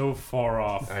and so far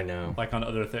off? I know. Like on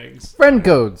other things. Friend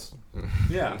codes.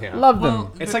 Yeah. Yeah. Love them.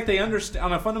 Well, It's like they understand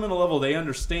on a fundamental level. They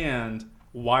understand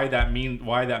why that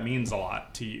means a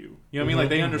lot to you. You know what I mean? Like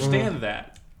they understand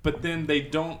that, but then they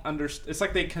don't understand. It's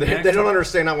like they connect. They don't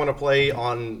understand. I want to play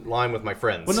online with my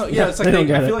friends. Well, no, yeah, it's like They don't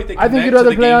get I it. feel like they I think connect you'd to rather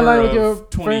the play gamer online with of your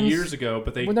 20 friends years ago,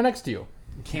 but they when they're next to you.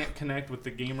 can't connect with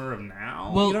the gamer of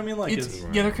now. Well, you know what I mean? Like it's,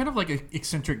 yeah, they're kind of like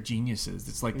eccentric geniuses.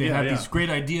 It's like they Yeah, have yeah. these great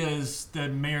ideas that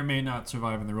may or may not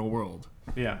survive in the real world.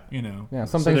 yeah. You know. Yeah,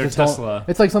 some So things they're just Tesla. don't.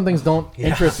 It's like some things don't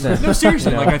interest them. No,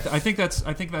 seriously. You know? Like I think that's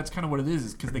kind of what it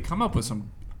is because they come up with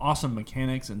some awesome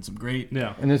mechanics and some great.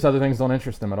 Yeah. And there's other things don't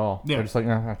interest them at all. Yeah. They're just like,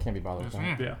 no, I can't be bothered with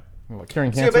that. Yeah. Like,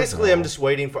 curing So cancer. basically, I'm just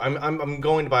waiting for. I'm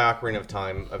going to buy Ocarina of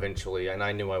Time eventually, and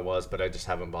I knew I was, but I just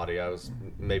haven't bought it. I was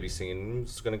maybe seeing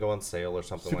it's going to go on sale or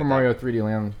something. Super like Mario That. 3D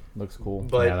Land looks cool.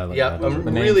 But Yeah, that looks yeah, good. I'm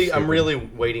The name's really, I'm stupid. really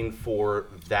waiting for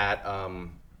that.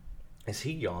 Is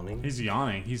he yawning? He's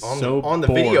yawning. He's on so on the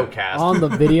bored. video cast. On the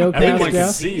video Everyone cast, can Jeff?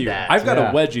 see you. that. I've got Yeah.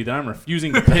 a wedgie that I'm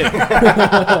refusing to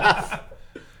pick.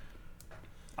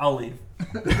 I'll leave.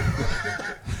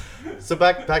 So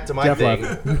back to my Jeff thing.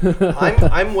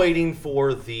 I'm waiting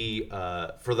for the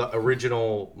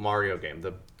original Mario game,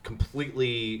 the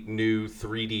completely new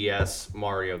 3DS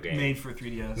Mario game Made for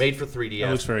 3DS. made for 3DS.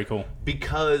 That looks very cool.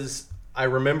 Because I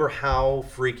remember how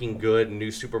freaking good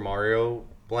New Super Mario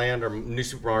Land or New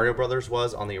Super Mario Brothers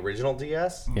was on the original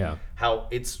DS. Yeah. How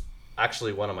it's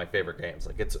actually one of my favorite games.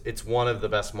 Like it's one of the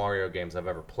best Mario games I've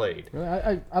ever played. Really,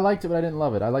 I liked it, but I didn't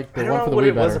love it. I liked the I don't one know for the what Wii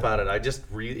it was better. about it. I just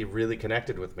it really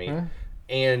connected with me, Huh?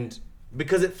 and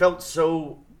because it felt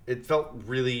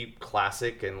really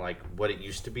classic and like what it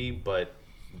used to be, but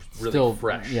really Still,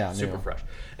 fresh, yeah, super new. fresh.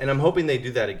 And I'm hoping they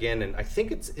do that again. And I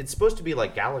think it's supposed to be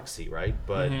like Galaxy, right?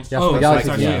 But Yeah, Oh, for the so Galaxy, it's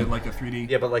actually yeah. like a 3D.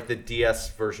 yeah, but like the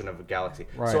DS version of Galaxy.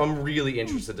 Right. So I'm really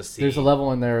interested to see. There's a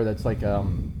level in there that's like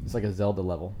it's like a Zelda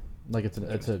level. Like it's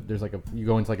a there's like a you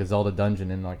go into like a Zelda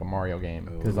dungeon in like a Mario game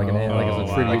because like it's a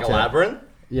wow. tribute like a to labyrinth.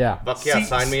 yeah. Fuck yeah, See,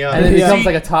 sign me up. And it Yeah. becomes See,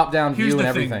 like a top-down Here's view the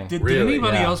and thing. everything. Did Really?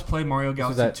 anybody Yeah. else play Mario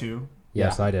Galaxy that- 2?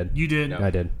 Yes, Yeah. I did. You did. No. I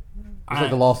did. It's like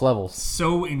the lost levels.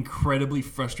 So incredibly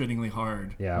frustratingly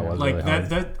hard. Yeah, it was Like really that, hard.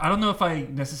 that. I don't know if I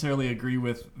necessarily agree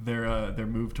with their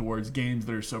move towards games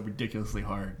that are so ridiculously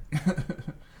hard.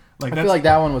 Like I that's feel like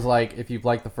that one was like if you've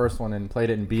liked the first one and played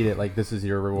it and beat it, like this is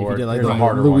your If reward. you did like Here's the a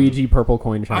harder one. Luigi purple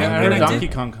coin I challenge. and Donkey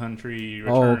did- Kong Country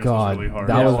Oh Returns god, was really hard.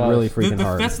 that Yeah, was it was. really freaking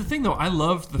hard. That's the thing, though. I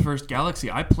loved the first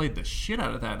Galaxy. I played the shit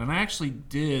out of that, and I actually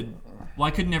did. Well,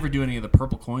 I could never do any of the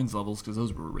purple coins levels because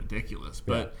those were ridiculous.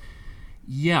 But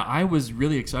yeah, I was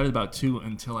really excited about 2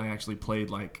 until I actually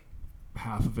played like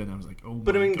half of it. And I was like, oh.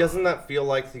 But I my mean, God. doesn't that feel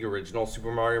like the original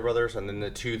Super Mario Brothers, and then the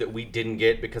 2 that we didn't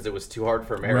get because it was too hard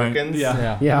for Americans? Yeah.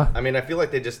 Yeah. yeah, I mean, I feel like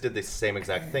they just did the same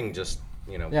exact thing, just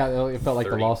Yeah, it felt like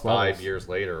the lost 35 levels. years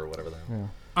later or whatever.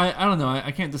 I don't know.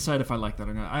 I can't decide if I like that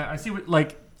or not. I see what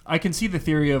like I can see the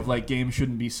theory of like games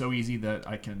shouldn't be so easy that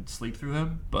I can sleep through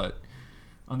them, but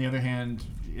on the other hand,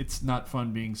 it's not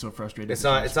fun being so frustrated. It's with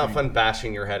not. the It's not screen. fun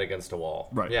bashing your head against a wall.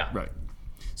 Right. Yeah. Right.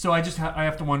 So I just I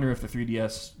have to wonder if the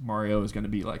 3DS Mario is going to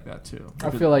be like that too. I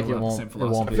If feel like will it have the won't. same It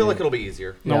philosophy. won't I be. feel like it'll be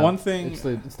easier. No, one thing-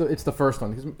 It's the first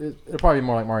one because it'll probably be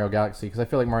more like Mario Galaxy because I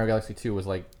feel like Mario Galaxy 2 was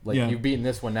like Yeah. you've beaten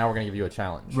this one, now we're gonna give you a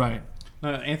challenge. Right.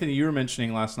 Anthony, you were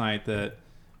mentioning last night that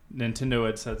Nintendo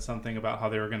had said something about how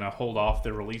they were going to hold off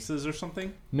their releases or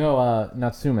something. No,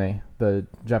 Natsume, the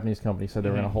Japanese company, said they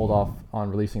were Mhm. going to hold off on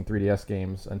releasing 3DS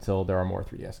games until there are more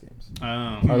 3DS games.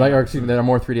 Oh. Excuse me, there are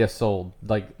more 3DS sold.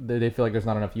 Like they feel like there's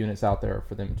not enough units out there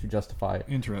for them to justify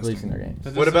Interesting. releasing their games.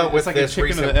 That's What just about like- with it's like this a chicken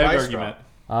or recent the egg price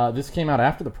argument? This came out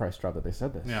after the price drop that they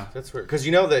said this. Yeah. That's weird because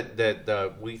you know that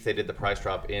the week they did the price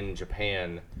drop in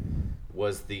Japan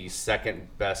was the second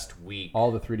best week.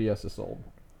 All the 3DS is sold.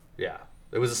 Yeah,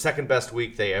 it was the second best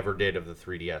week they ever did of the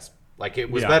 3DS Like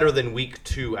it was Yeah. better than week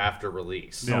 2 after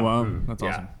release. Yeah. Oh wow, that's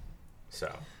awesome.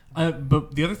 So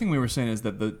But the other thing we were saying is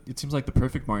that it seems like the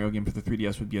perfect Mario game for the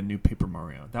 3DS would be a new Paper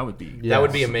Mario. That would be. that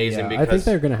would be amazing Yeah, because I think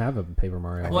they're going to have a Paper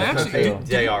Mario. Well, actually,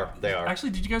 they are.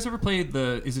 Actually, did you guys ever play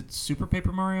is it Super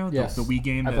Paper Mario? Yes. The Wii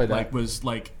game I that played like that. was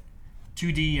like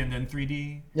 2D and then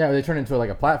 3D. Yeah, they turned into like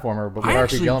a platformer, but with I RPG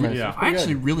actually, elements. yeah. It's pretty I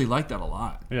actually good. really liked that a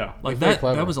lot. Yeah. Like It's very that.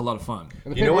 clever. That was a lot of fun.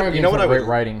 The You know what? Paper You know Mario what I games have would great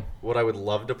writing. What I would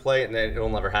love to play, and it'll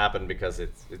never happen because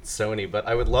it's Sony. But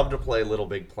I would love to play Little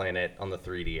Big Planet on the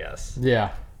 3DS. Yeah,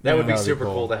 That would be That would be super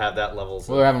cool. cool to have that levels.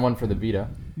 well, they're having one for the Vita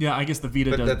Yeah, I guess the Vita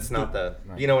but does. that's not the.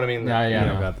 You know what I mean? Yeah, yeah.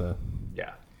 I no. got the.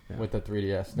 Yeah. with the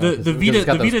 3DS. No, The 'cause- the because Vita it's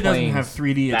got the those Vita doesn't planes. have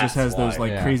 3D. It just That's has those why.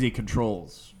 like Yeah. crazy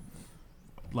controls.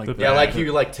 Like The- that. Yeah, like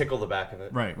you like tickle the back of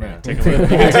it. Right. Yeah. Tickle you can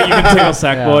tickle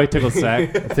Sackboy, tickle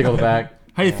Sack. Tickle the back.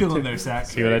 How you feeling there, Zach?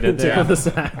 See what I did there? Tickle the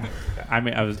sack. I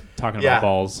mean, I was talking Yeah. about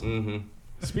balls. Mm-hmm.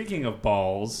 Speaking of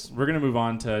balls, we're going to move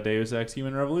on to Deus Ex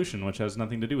Human Revolution, which has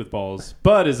nothing to do with balls,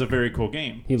 but is a very cool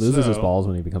game. He loses his So, balls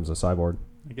when he becomes a cyborg.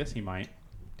 I guess he might.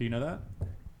 Do you know that?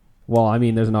 Well, I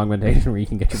mean, there's an augmentation where you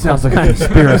can get your sounds like a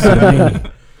conspiracy to me.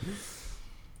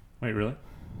 Wait, really?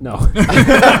 No.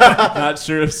 Not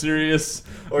sure if serious.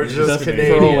 Or just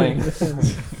Trolling.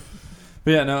 Canadian.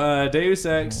 But yeah, no, Deus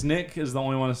Ex, Nick is the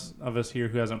only one of us here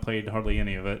who hasn't played hardly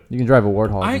any of it. You can drive a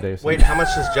Warthog I- in Deus Ex. Wait, how much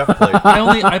does Jeff play?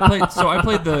 I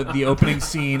played the opening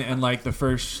scene and like the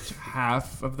first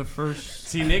half of the first.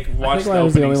 See, Nick I watched think the I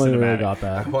was the opening only one who really cinematic. got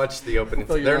I that. watched the opening.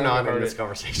 thought you They're were not only in heard this it.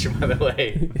 conversation, by the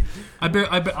way.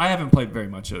 I haven't played very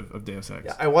much of Deus Ex.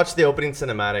 Yeah, I watched the opening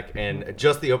cinematic and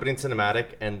just the opening cinematic,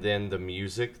 and then the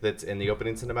music that's in the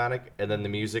opening cinematic, and then the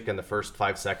music in the first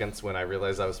 5 seconds when I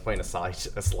realized I was playing a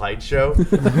slideshow.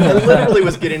 I literally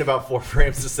was getting about 4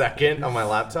 frames a second on my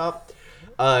laptop.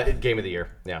 Game of the year,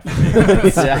 yeah. For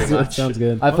me. Yeah. Pretty much. Sounds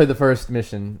good. I played the first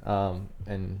mission,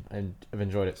 and I've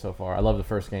enjoyed it so far. I love the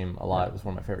first game a lot. It was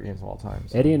one of my favorite games of all time.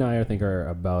 So. Eddie and I think are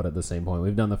about at the same point.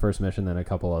 We've done the first mission, then a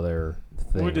couple other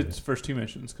things. We did the first 2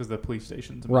 missions because the police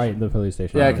station's a Right, mission. the police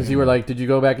station. Yeah, because you were like, "Did you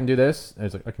go back and do this?" And I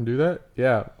was like, "I can do that."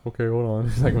 Yeah. Okay, hold on.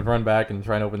 He's like, would run back and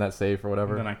try and open that safe or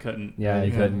whatever. And then I couldn't. Yeah,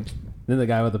 you Yeah. couldn't. Then the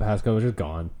guy with the passcode was just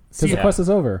gone. See, Because the quest is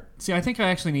over. See, I think I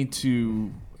actually need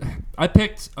to. I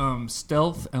picked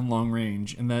stealth and long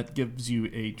range, and that gives you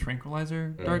a tranquilizer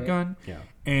dart gun. Yeah.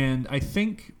 And I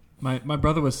think my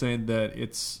brother was saying that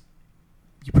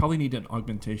you probably need an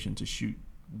augmentation to shoot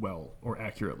well or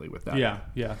accurately with that. Yeah,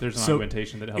 there's an So,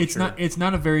 augmentation that helps. It's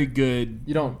not a very good.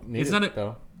 You don't need It's it, not a-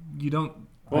 though. You don't.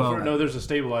 Well, no, there's a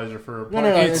stabilizer for. No,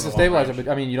 it's a stabilizer, but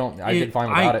I mean, you don't. I did fine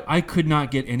without it. I could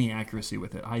not get any accuracy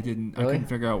with it. I Really? couldn't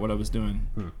figure out what I was doing.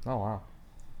 Oh wow.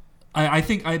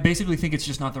 I basically think it's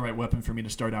just not the right weapon for me to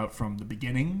start out from the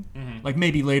beginning. Mhm. Like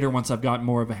maybe later, once I've got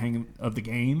more of a hang of the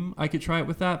game, I could try it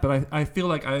with that. But I feel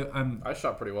like I'm I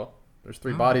shot pretty well. There's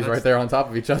 3 Oh, bodies that's- right there on top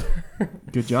of each other.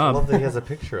 good I job. love that he has a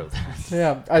picture of that.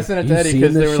 Yeah, I sent it to You Eddie seen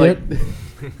because they this were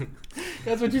like,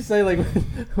 that's what you say, like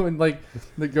when like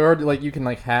the guard, like you can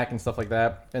like hack and stuff like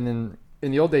that, and then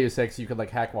in the old Deus Ex you could like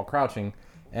hack while crouching,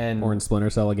 and Or in Splinter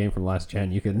Cell, a game from last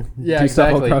gen, you can yeah, do stuff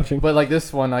while exactly. crouching. But like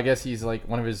this one, I guess he's like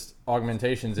one of his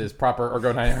augmentations is proper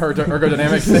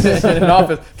ergodynamics in an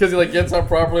office because he like gets up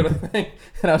properly to the thing.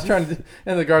 And I was trying to,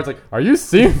 and the guard's like, "Are you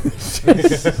seeing this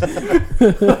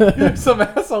shit? Some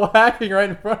asshole hacking right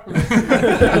in front of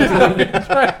me."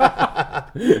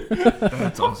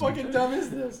 That's How awesome. fucking dumb is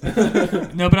this?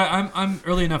 No, but I'm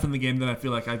early enough in the game that I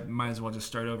feel like I might as well just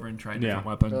start over and try a different Yeah.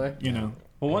 weapon. Really? You know.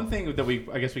 Well, one thing that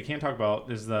I guess we can talk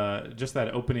about is just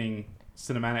that opening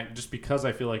cinematic. Just because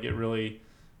I feel like it really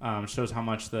shows how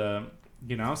much I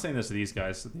was saying this to these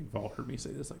guys. They've all heard me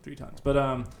say this like 3 times,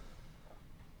 but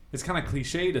it's kind of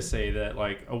cliche to say that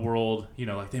like a world,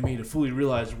 like they made a fully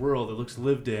realized world that looks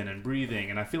lived in and breathing,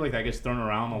 and I feel like that gets thrown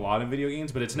around a lot in video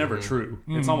games, but it's never true.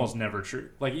 It's almost never true.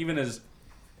 Like even as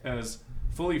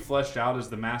fully fleshed out as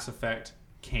the Mass Effect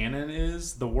canon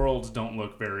is, the worlds don't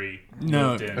look very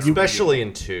No, lived in. Especially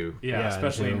in 2. Yeah, Yeah,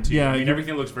 especially in in 2. Yeah, I mean, you-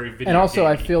 everything looks very video And also,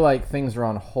 I gamey. feel like things are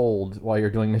on hold while you're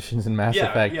doing missions in Mass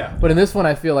Yeah, Effect. yeah. But in this one,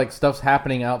 I feel like stuff's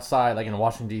happening outside, like in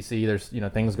Washington D.C. There's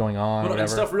things going on, Well, and whatever.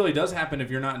 stuff really does happen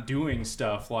if you're not doing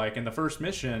stuff. Like in the first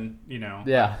mission,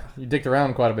 Yeah, you dicked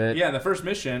around quite a bit. Yeah, the first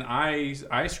mission, I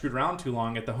screwed around too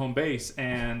long at the home base,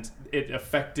 and it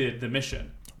affected the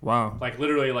mission. Wow. Like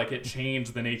literally, like it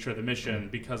changed the nature of the mission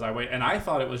because and I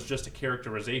thought it was just a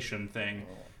characterization thing,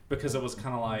 because it was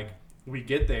kind of like we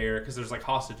get there because there's like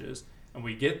hostages, and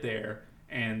we get there,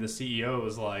 and the CEO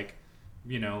is like,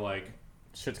 like.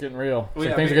 Shit's getting real. Well, So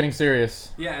yeah, things but- are getting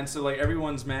serious. Yeah, and so like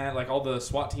everyone's mad, like all the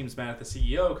SWAT team's mad at the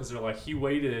CEO because they're like he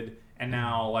waited and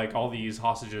now like all these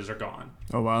hostages are gone.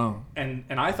 Oh wow. And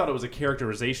I thought it was a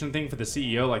characterization thing for the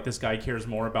CEO. Like this guy cares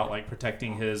more about like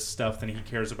protecting his stuff than he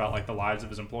cares about like the lives of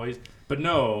his employees. But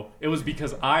no, it was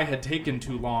because I had taken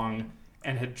too long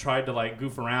and had tried to like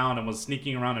goof around and was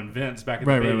sneaking around in vents back at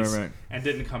the base and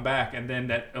didn't come back, and then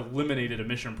that eliminated a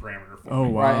mission parameter for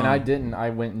me. Wow. Right, and I didn't. I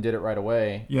went and did it right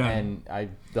away. Yeah. And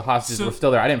the hostages were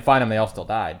still there. I didn't find them. They all still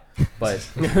died. But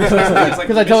because like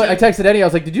I texted Eddie, I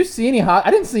was like, "Did you see any I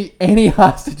didn't see any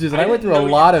hostages, and I went through a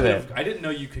lot of it. I didn't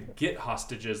know you could get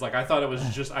hostages. Like I thought it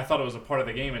was a part of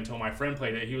the game until my friend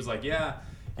played it. He was like, "Yeah."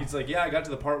 He's like, yeah, I got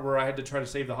to the part where I had to try to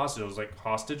save the hostages. I was like,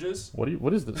 hostages?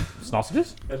 What is this?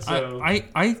 Sausages? And so,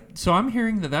 So I'm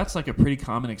hearing that that's like a pretty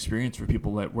common experience for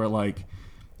people where like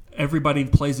everybody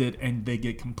plays it and they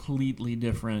get completely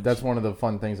different. That's one of the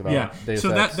fun things about Deus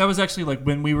So Ex. that was actually like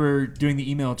when we were doing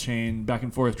the email chain back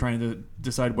and forth trying to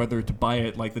decide whether to buy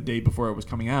it like the day before it was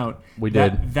coming out.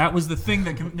 That was the thing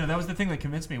that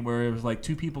convinced me, where it was like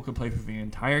two people could play through the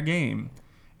entire game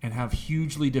and have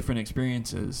hugely different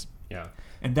experiences. Yeah.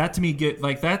 And that to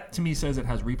me says it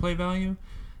has replay value,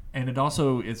 and it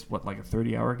also is like a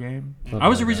 30-hour game. I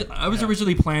was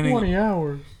originally planning 20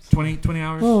 hours. 20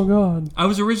 hours. Oh god. I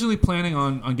was originally planning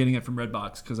on getting it from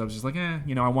Redbox because I was just like, I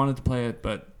wanted to play it,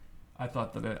 but I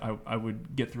thought that I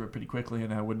would get through it pretty quickly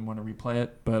and I wouldn't want to replay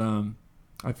it. But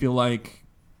I feel like,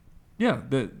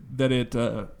 that it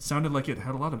sounded like it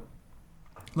had a lot of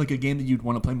like a game that you'd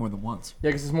want to play more than once. Yeah,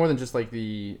 because it's more than just like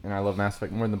and I love Mass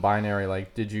Effect, more than the binary,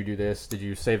 like, did you do this? Did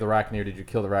you save the Arachne or did you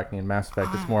kill the Arachne in Mass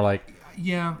Effect? It's more like,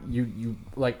 you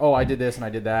like, oh, I did this and I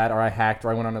did that, or I hacked,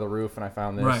 or I went under the roof and I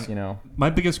found this, My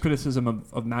biggest criticism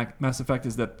of Mass Effect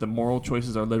is that the moral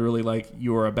choices are literally like,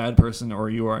 you are a bad person or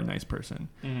you are a nice person.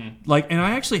 Mm-hmm. Like, and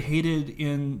I actually hated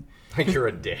in... Like you're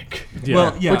a dick. Yeah.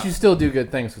 Well, yeah. But you still do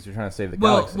good things because you're trying to save the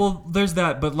galaxy. Well, there's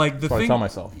that, but like the That's what thing... I tell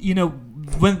myself.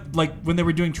 When they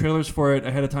were doing trailers for it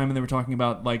ahead of time and they were talking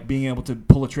about like being able to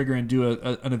pull a trigger and do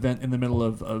an event in the middle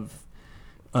of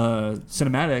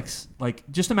cinematics, like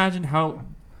just imagine how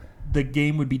the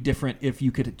game would be different if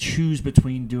you could choose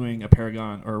between doing a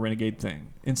Paragon or a Renegade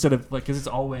thing instead of like, because it's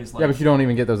always like, but you don't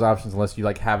even get those options unless you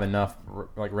like have enough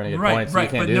like Renegade points. So you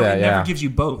can't but do no, that. it never gives you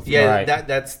both. Yeah, Right.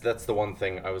 that's the one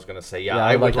thing I was gonna say. Yeah, Yeah,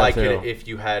 I would like that it too. if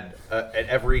you had at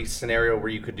every scenario where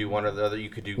you could do one or the other, you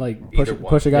could do Like either one.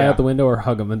 push a guy Yeah. out the window or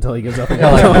hug him until he gives up.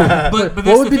 But But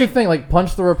what would be the thing? Like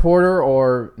punch the reporter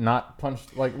or not punch?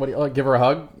 Like what? Like give her a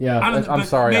hug? Yeah. I'm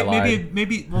sorry, I lied.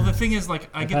 Maybe. Well, the thing is, like,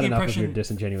 I I've get had the enough of your impression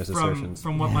disingenuous assertions.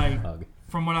 from what Hug.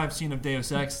 from what I've seen of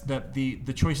Deus Ex that the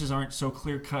choices aren't so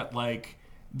clear cut. Like,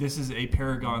 this is a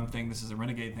Paragon thing, this is a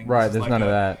Renegade thing. Right. this is There's like none of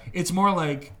that. It's more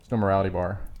like, There's no morality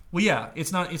bar. well, yeah,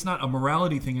 it's not a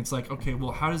morality thing. It's like, okay,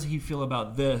 well, how does he feel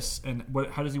about this, and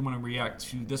how does he want to react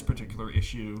to this particular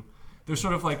issue? There's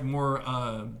sort of like more.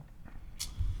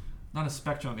 Not a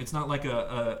spectrum. It's not like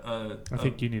I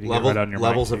think you need to get right on your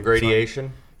levels mic, of too.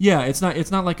 gradation. Yeah, it's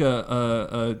not like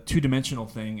a two-dimensional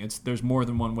thing. There's more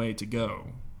than one way to go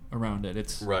around it.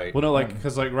 It's Right. Well, no, like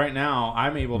because like right now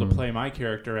I'm able to play my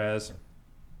character as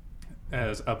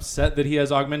upset that he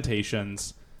has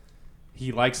augmentations.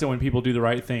 He likes it when people do the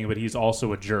right thing, but he's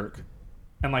also a jerk.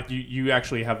 And like you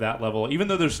actually have that level, even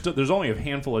though there's only a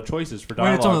handful of choices for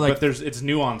dialogue, it's only like, but it's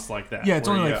nuanced like that. Yeah, it's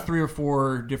where, only like 3 or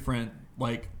 4 different,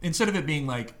 like, instead of it being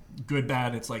like good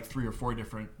bad, it's like 3 or 4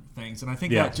 different things. And I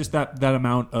think that just that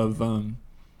amount of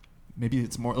maybe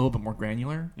it's a little bit more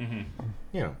granular. Mm-hmm.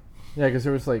 Yeah. Yeah, because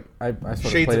there was like I sort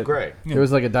of Shades played of gray. Yeah. There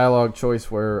was like a dialogue choice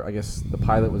where I guess the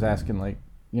pilot was asking like,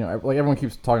 like everyone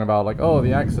keeps talking about like, oh,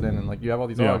 the accident and like you have all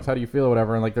these logs, how do you feel or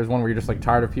whatever, and like there's one where you're just like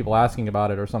tired of people asking about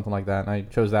it or something like that, and I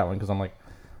chose that one because I'm like,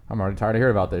 I'm already tired of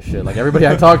hearing about this shit. Like everybody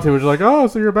I talked to was like, oh,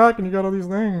 so you're back and you got all these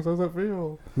things. How's that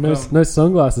feel? Nice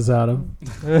sunglasses, Adam.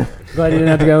 Glad you didn't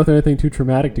have to go with anything too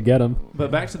traumatic to get them. But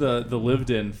back to the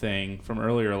lived-in thing from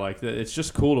earlier, like it's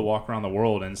just cool to walk around the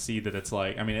world and see that it's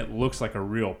like, I mean, it looks like a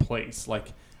real place.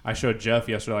 Like I showed Jeff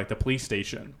yesterday, like the police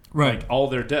station, Right? Like all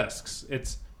their desks.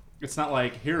 It's not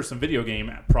like here are some video game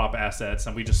prop assets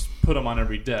and we just put them on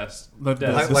every desk. Like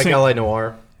same- LA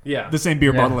Noire. Yeah, The same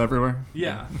beer bottle everywhere.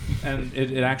 yeah, and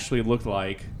it actually looked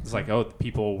like it's like, oh,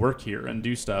 people work here and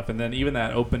do stuff. And then even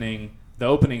the opening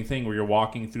thing where you're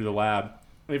walking through the lab.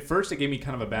 At first, it gave me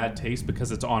kind of a bad taste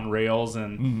because it's on rails,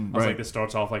 and I was like, this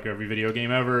starts off like every video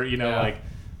game ever, like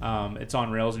it's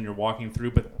on rails and you're walking through.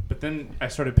 But then I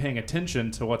started paying attention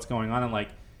to what's going on, and like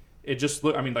it just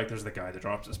looked. I mean, like there's the guy that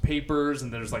drops his papers,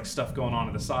 and there's like stuff going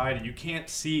on the side, and you can't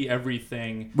see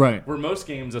everything. Right. Where most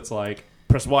games, it's like,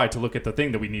 press Y to look at the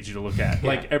thing that we need you to look at.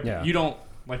 You don't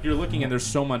Like you're looking and there's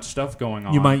so much stuff going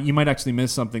on. You might actually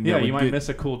miss something. Yeah, that you might miss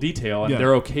a cool detail, and Yeah.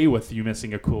 they're okay with you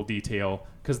missing a cool detail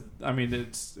because I mean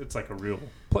it's like a real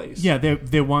place. Yeah,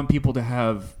 they want people to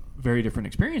have very different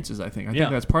experiences. I think Yeah.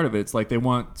 that's part of it. It's like they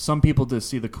want some people to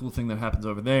see the cool thing that happens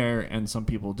over there, and some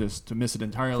people just to miss it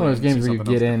entirely. It's one of those and see games where you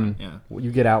something get else in, different.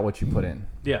 you get out what you put in.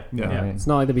 Yeah. Yeah. Right. It's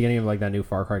not like the beginning of like that new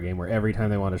Far Cry game where every time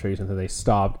they wanted to show you something, they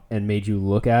stopped and made you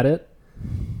look at it.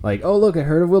 Like, oh look, a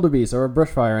herd of wildebeest or a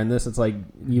brushfire, and this it's like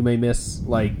you may miss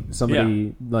like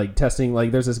somebody like testing. Like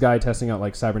there's this guy testing out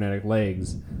like cybernetic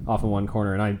legs off in one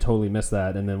corner, and I totally missed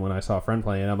that. And then when I saw a friend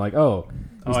playing, I'm like, oh,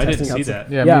 he's I didn't testing see out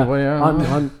that. Yeah, Yeah, well, yeah.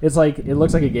 on, it's like it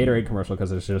looks like a Gatorade commercial because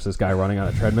there's just this guy running on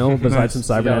a treadmill besides some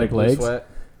cybernetic Blue legs. sweat.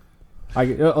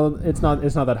 It's not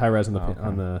that high res on the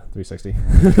on the 360.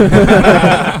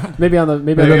 maybe on the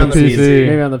Maybe on the PC.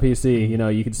 Maybe on the PC. You know,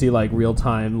 you can see like real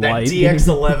time That light.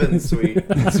 DX11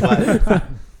 sweet sweat.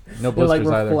 No It like blisters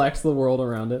either. reflects the world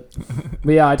around it.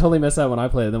 But yeah, I totally missed that when I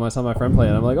played it. Then when I saw my friend play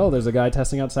it, I'm like, oh, there's a guy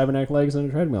testing out cybernetic legs on a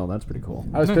treadmill. That's pretty cool.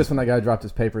 I was pissed when that guy dropped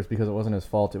his papers because it wasn't his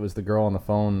fault. It was the girl on the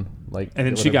phone. Like, And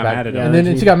then it she was got back- mad at him. And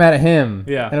then she got mad at him.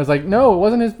 Yeah. And it was like, no, it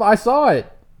wasn't his. I saw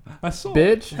it, I saw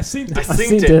bitch. I seen I it.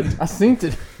 synced it. I synced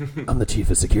it. I'm the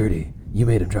chief of security. You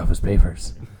made him drop his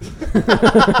papers. You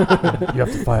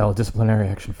have to file a disciplinary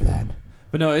action for that.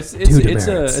 But no, it's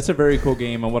demerits. a very cool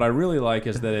game, and what I really like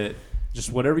is that it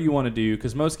just whatever you want to do.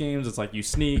 Because most games, it's like you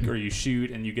sneak or you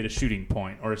shoot and you get a shooting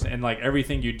point, and like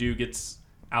everything you do gets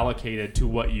allocated to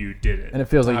what you did it. And it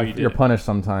feels how like you did you're it. punished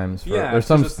sometimes. Yeah, There's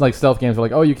some 'cause it's- like stealth games where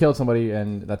like, oh, you killed somebody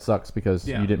and that sucks because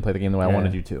Yeah. you didn't play the game the way I Yeah.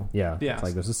 wanted you to. Yeah. Yeah. It's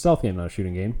like there's a stealth game, not a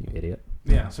shooting game. You idiot.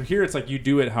 Yeah. So here it's like you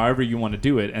do it however you want to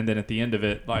do it, and then at the end of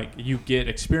it, like you get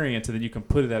experience, and then you can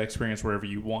put that experience wherever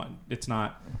you want. It's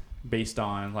not based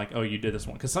on like, oh, you did this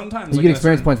one, because sometimes You like, get in a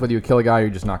experience certain- points whether you kill a guy or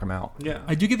you just knock him out. Yeah.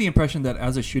 I do get the impression that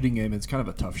as a shooting game, it's kind of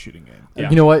a tough shooting game.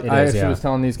 Yeah. You know what? It I is, actually yeah. was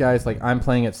telling these guys like I'm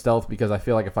playing it stealth because I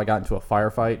feel like if I got into a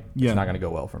firefight, Yeah. it's not going to go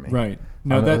well for me. Right.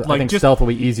 No, I that like think just stealth will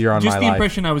be easier on just my the life.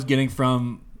 impression I was getting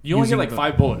from You only get using like the-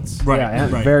 5 bullets. Right. Yeah,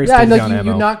 and right. very Yeah, and stingy like on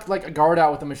you ammo. knock like a guard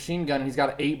out with a machine gun. And he's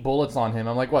got 8 bullets on him.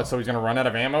 I'm like, what? So he's going to run out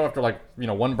of ammo after like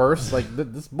one burst? Like this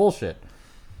is bullshit.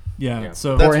 Yeah. Yeah.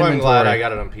 So That's Or why I'm glad inventory. I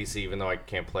got it on PC, even though I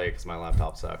can't play it because my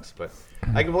laptop sucks. But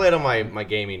I can play it on my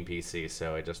gaming PC,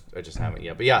 so I just haven't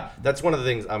yet. But yeah, that's one of the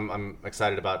things I'm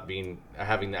excited about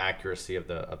having the accuracy of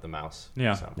the mouse.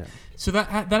 Yeah. So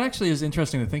that actually is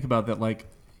interesting to think about. That like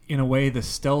in a way, the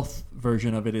stealth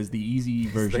version of it is the easy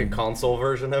The version. console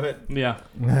version of it. Yeah.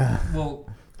 Well,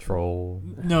 Troll.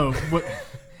 no. What?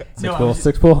 No, I was-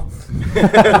 Six pull.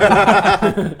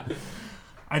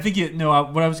 I think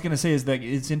what I was going to say is that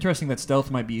it's interesting that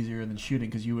stealth might be easier than shooting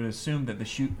because you would assume that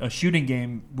a shooting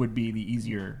game would be the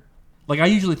easier. Like I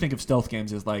usually think of stealth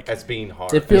games as like As being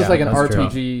hard. It feels Yeah, like an that's true.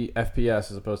 RPG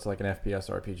FPS as opposed to like an FPS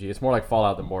RPG. It's more like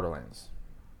Fallout than Borderlands,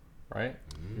 right?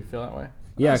 You feel that way?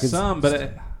 Yeah, 'cause Some,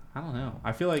 but I don't know.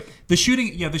 I feel like the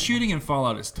shooting. Yeah, the shooting in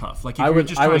Fallout is tough. Like if I you're would-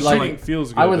 just I trying would to like- shooting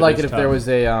feels good. I would but like it's it if there tough. was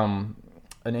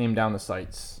an aim down the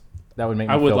sights. That would make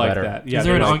me I would feel like better. that. Yeah. is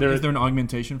there there's- an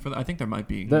augmentation for that? I think there might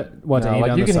be. to aim like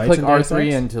down you the can sights click in R3 Deus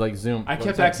Ex? and to like zoom. I What's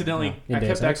kept that? accidentally In Deus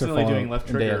Ex or accidentally doing Fallout? left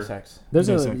In trigger. Deus Ex. There's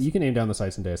Deus a Ex. you can aim down the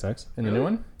sights in Deus Ex. In the new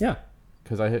one? Yeah,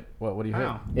 Because I hit what do you hit?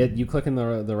 Wow. you click in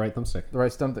the right thumbstick. The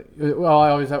right stump. Well,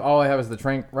 all I have is the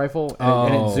trank rifle,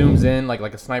 and it Oh. zooms in like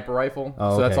a sniper rifle.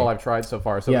 Oh, so that's okay. all I've tried so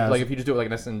far. So Yeah, like so- if you just do it like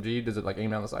an SMG, does it like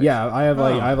aim down the sights? Yeah, I have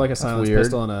a silenced weird.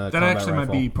 pistol and a that combat actually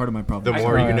rifle. might be part of my problem. The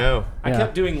more you know. I Yeah.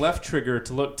 kept doing left trigger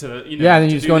to look to Yeah, and then you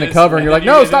to just do go into this, cover and you're then like,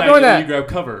 no, then stop I- doing then that. You grab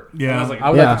cover. Yeah. And I was like, I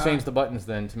would Yeah. like to change the buttons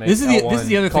then to make This is L1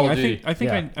 the other thing. Call of I Duty.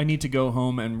 think Yeah. I need to go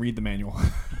home and read the manual.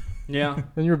 yeah.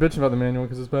 And you were bitching about the manual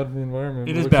because it's bad for the environment.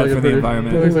 It is looks bad like for a the pretty-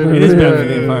 environment. looks like a It is pretty- bad for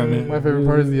the environment. My favorite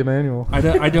part is the manual.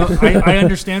 I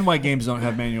understand why games don't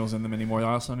have manuals in them anymore.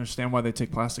 I also understand why they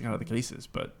take plastic out of the cases.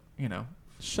 But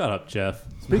Shut up, Jeff.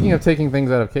 Speaking of taking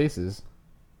things out of cases,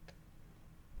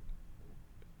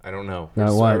 I don't know. Now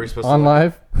So what? are we supposed on to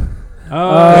live.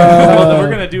 Well, we're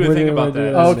gonna do a we're thing gonna about do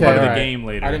that. that. as Okay, part of the alright. game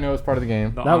later. I didn't know it was part of the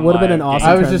game. The That would've been an on-live awesome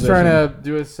I was just trying transition. to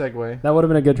do a segue. That would have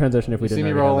been a good transition if we You see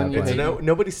didn't me already have rolling, that it's planned. It's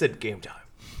nobody said game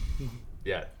time.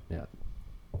 Yeah. Yeah.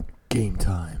 Game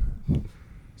time.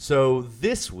 So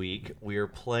this week we are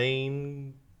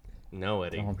playing. No,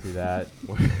 Eddie. Don't do that.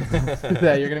 Don't do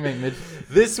that. You're gonna make Mitch.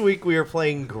 This week we are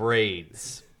playing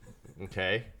grades.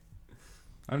 Okay.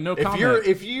 I have no If comment.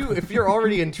 if you're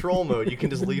already in troll mode, you can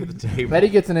just leave the table. Betty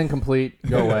gets an incomplete.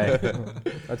 Go away.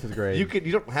 That's his grade. You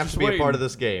don't have Just to be a part waiting. of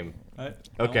this game.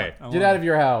 Okay. Get out of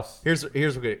your house. Here's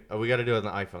what we got to do it on the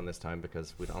iPhone this time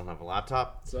because we don't have a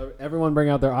laptop. So everyone bring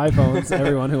out their iPhones.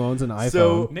 Everyone who owns an iPhone.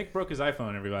 So- Nick broke his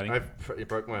iPhone, everybody. It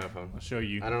broke my iPhone. I'll show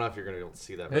you. I don't know if you're going to be able to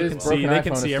see that. His very well. broken They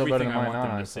can iPhone is see still better everything than I mine want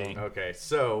them on to iPhone. see. Okay,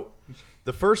 so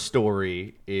the first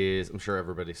story is, I'm sure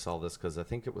everybody saw this because I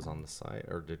think it was on the site,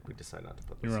 or did we decide not to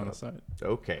put this You were on up? the site.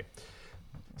 Okay.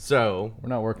 So We're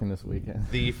not working this weekend.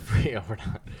 we're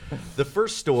not. The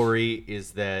first story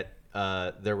is that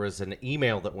there was an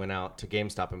email that went out to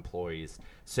GameStop employees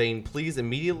saying, please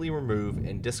immediately remove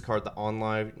and discard the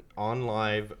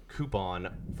OnLive coupon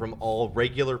from all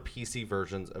regular PC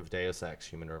versions of Deus Ex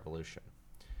Human Revolution.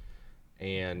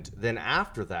 And then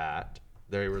after that,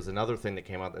 there was another thing that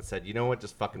came out that said, you know what,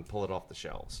 just fucking pull it off the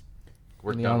shelves.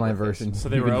 We're In the done online with this. version, So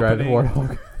they you were can drive the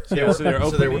opening- Warthog.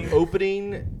 So they were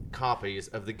opening copies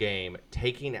of the game,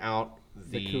 taking out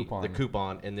the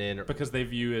coupon, and then because they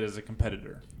view it as a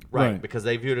competitor. Right. because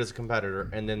they viewed it as a competitor,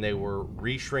 and then they were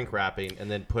re-shrink wrapping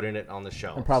and then putting it on the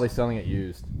shelf. And probably selling it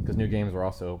used because new games were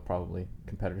also probably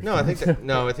competitors. No, I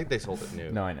think they sold it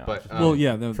new. No, I know. But Well,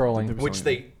 yeah, Trolling. they were which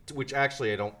selling it. which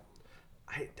actually I don't.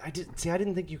 I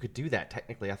didn't think you could do that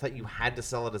technically. I thought you had to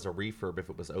sell it as a refurb if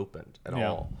it was opened at Yeah.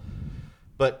 all.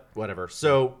 But whatever.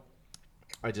 So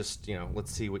I just let's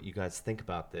see what you guys think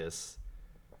about this.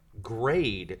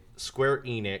 Grade Square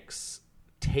Enix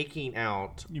taking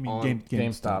out. You mean on,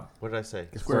 GameStop. What did I say?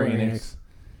 Square Enix.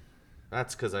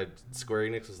 That's because Square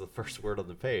Enix was the first word on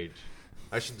the page.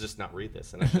 I should just not read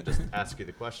this, and I should just ask you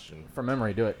the question. From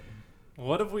memory, do it.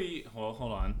 What if we? Well,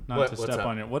 hold on. Not to What's step up?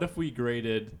 on it. What if we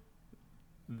graded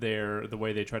the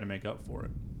way they try to make up for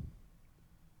it?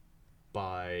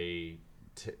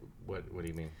 What do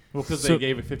you mean? Well, because So- they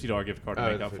gave a $50 gift card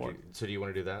to make up for it. So do you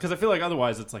want to do that? Because I feel like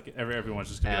otherwise it's like everyone's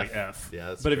just gonna be like F. Yeah,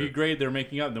 that's but if true. you grade their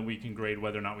making up, then we can grade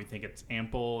whether or not we think it's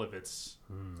ample. If it's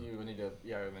You would need to,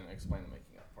 then explain the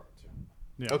making up part too.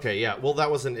 yeah. Okay, yeah. Well, that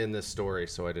wasn't in this story,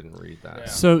 so I didn't read that. Yeah.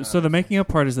 So the making up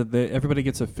part is that everybody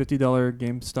gets a $50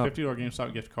 GameStop, $50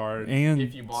 GameStop gift card. and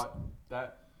If you bought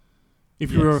that,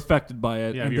 if you were Yes. affected by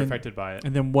it, Yeah, and if you're then, affected by it.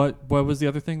 And then what was the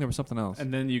other thing? There was something else.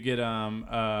 And then you get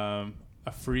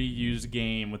a free used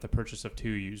game with the purchase of 2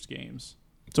 used games.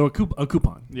 So a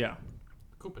coupon. Yeah.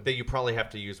 That you probably have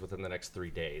to use within the next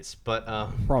 3 days, but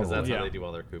because Probably. that's Yeah. how they do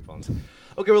all their coupons.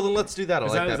 Okay, well then let's do that. I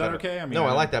Is like that- is that better. okay? I mean, no, I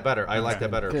I- like that better. I like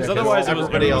that better. Yeah, Because otherwise it was-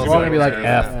 everybody it was else all gonna be like is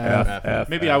F.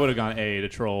 Maybe I would have gone A to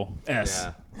troll. S.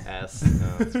 Yeah, S.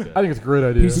 No, that's good. I think it's a great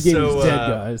idea. PC Gaming's So, dead,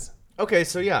 guys. Okay,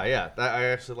 so yeah, I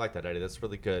actually like that idea. That's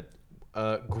really good.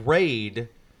 Grade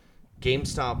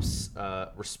GameStop's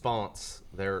response,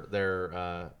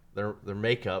 their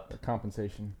makeup,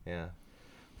 compensation. yeah,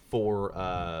 for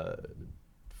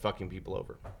fucking people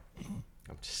over.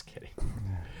 I'm just kidding.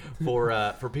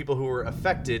 For people who were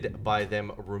affected by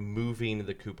them removing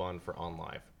the coupon for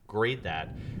OnLive. Grade that,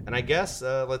 and I guess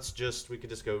we could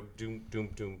just go doom doom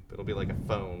doom. It'll be like a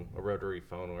phone, a rotary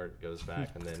phone, where it goes back,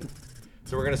 and then.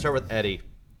 So we're gonna start with Eddie.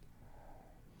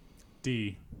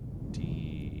 D.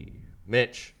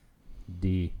 Mitch.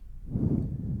 D.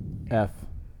 F.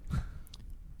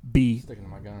 B. Sticking to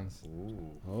my guns.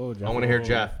 Oh, I want to hear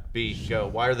Jeff. B. Go.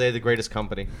 Why are they the greatest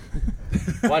company?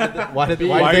 Why did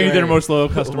Why are you their most loyal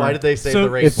customer? Why did they say So the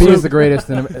race? If B is the greatest,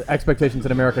 then expectations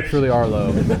in America truly are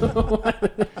low.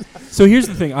 So here's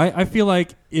the thing. I feel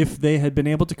like if they had been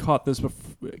able to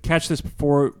catch this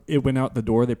before it went out the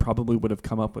door, they probably would have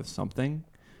come up with something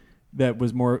that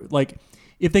was more like,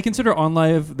 if they consider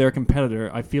OnLive their competitor,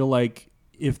 I feel like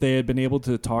if they had been able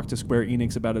to talk to Square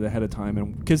Enix about it ahead of time,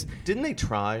 and because Didn't they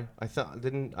try? I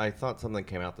thought something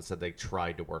came out that said they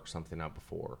tried to work something out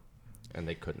before, and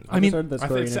they couldn't. I mean, heard that I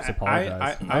Square think Enix so-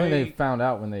 apologized. I think they found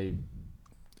out when they.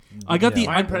 I got the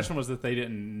My impression was that they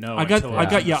didn't know. I got until it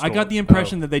was in the I got store. the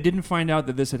impression that they didn't find out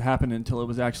that this had happened until it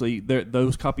was actually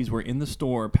those copies were in the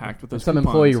store packed with those. Some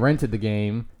coupons. employee rented the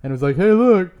game and was like, "Hey,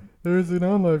 look, there's an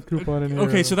OnLive coupon in here."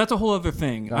 Okay, so that's a whole other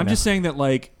thing. Oh, I'm no. just saying that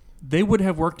like they would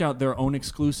have worked out their own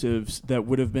exclusives that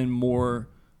would have been more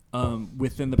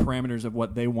within the parameters of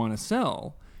what they want to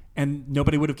sell, and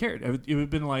nobody would have cared. It would have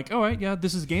been like, all right, yeah,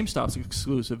 this is GameStop's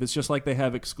exclusive. It's just like they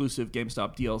have exclusive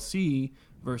GameStop DLC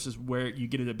versus where you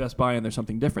get it at Best Buy and there's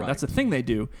something different. That's the thing they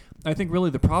do. I think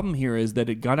really the problem here is that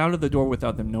it got out of the door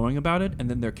without them knowing about it, and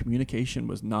then their communication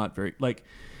was not very like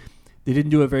they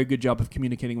didn't do a very good job of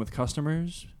communicating with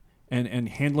customers and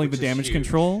handling Which the is damage huge.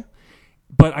 control.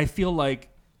 But I feel like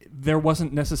there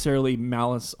wasn't necessarily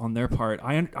malice on their part.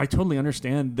 I totally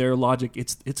understand their logic.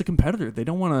 It's a competitor. They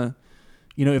don't want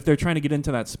to, if they're trying to get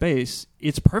into that space,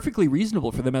 it's perfectly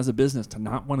reasonable for them as a business to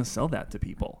not want to sell that to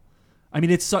people. I mean,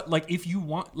 it's like if you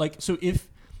want, like, so if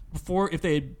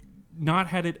they had not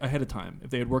had it ahead of time, if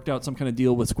they had worked out some kind of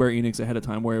deal with Square Enix ahead of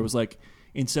time where it was like,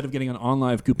 instead of getting an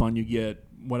OnLive coupon, you get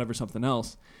whatever, something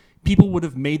else, people would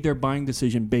have made their buying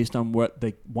decision based on what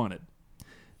they wanted.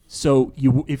 So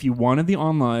if you wanted the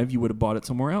OnLive, you would have bought it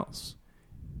somewhere else.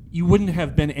 You wouldn't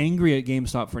have been angry at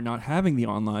GameStop for not having the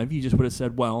OnLive. You just would have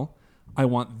said, well, I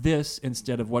want this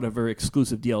instead of whatever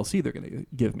exclusive DLC they're going to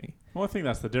give me. Well, I think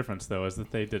that's the difference, though, is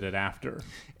that they did it after.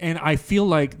 And I feel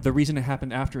like the reason it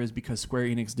happened after is because Square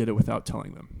Enix did it without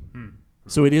telling them.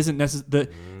 So it isn't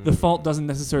the fault doesn't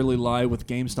necessarily lie with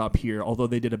GameStop here, although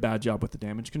they did a bad job with the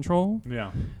damage control.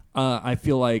 Yeah. I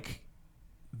feel like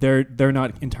they're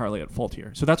not entirely at fault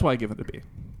here. So that's why I give it a B.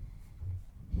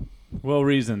 Well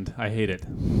reasoned. I hate it.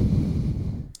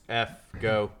 F,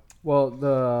 go.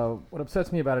 Well, what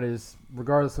upsets me about it is,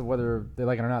 regardless of whether they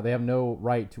like it or not, they have no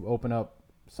right to open up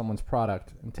someone's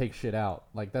product and take shit out.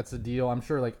 Like, that's a deal. I'm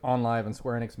sure, like, OnLive and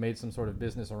Square Enix made some sort of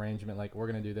business arrangement, like, we're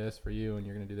going to do this for you and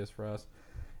you're going to do this for us.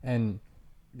 And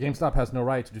GameStop has no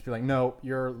right to just be like, no,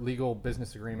 your legal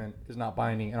business agreement is not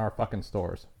binding in our fucking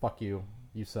stores. Fuck you.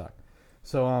 You suck.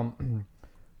 So,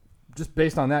 just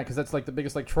based on that, because that's like the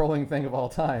biggest like trolling thing of all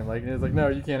time. Like, it's like, no,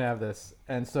 you can't have this.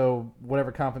 And so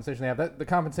whatever compensation they have, the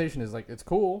compensation is like, it's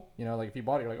cool. You know, like if you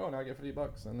bought it, you're like, oh, now I get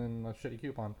 $50 and then a shitty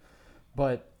coupon.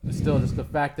 But still, just the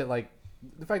fact that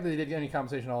they did get any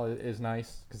compensation at all is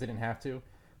nice because they didn't have to.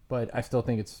 But I still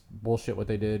think it's bullshit what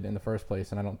they did in the first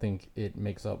place, and I don't think it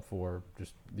makes up for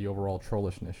just the overall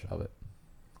trollishness of it.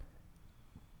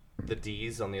 The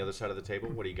D's on the other side of the table.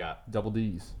 What do you got? Double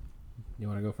D's. You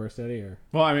want to go first, Eddie? Or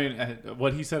Well, I mean,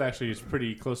 what he said actually is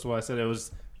pretty close to what I said. It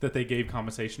was that they gave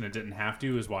compensation and didn't have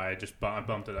to, is why I just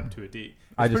bumped it up to a D.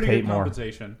 I just pretty hate good more.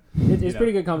 compensation. it's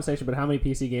pretty good compensation, but how many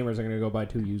PC gamers are going to go buy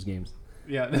 2 used games?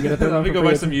 Yeah, get a third let one me for go free.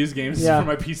 buy some used games Yeah. for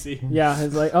my PC. Yeah,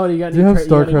 it's like, oh, you got You have you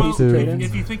got any StarCraft 2. trade-ins?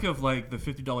 If you think of like the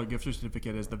 $50 gift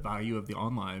certificate as the value of the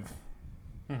OnLive,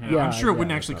 Yeah, I'm sure it wouldn't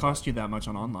yeah, actually that's cost you that much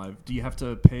on OnLive. Do you have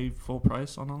to pay full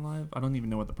price on OnLive? I don't even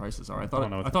know what the prices are. I thought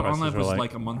don't know what I the thought prices OnLive are was like.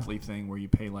 like a monthly thing where you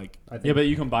pay like. I think, Yeah, but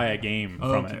you can buy a game from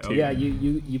Okay, it, too. okay. yeah,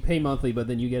 you pay monthly, but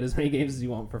then you get as many games as you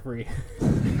want for free.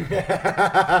 You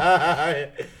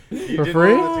For didn't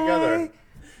free? hold it together.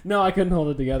 No, I couldn't hold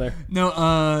it together. No,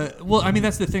 well, I mean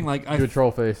that's the thing. Like, Do a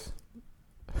troll face.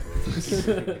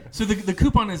 so the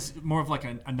coupon is more of like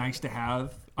a nice to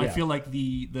have. I Yeah. feel like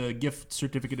the gift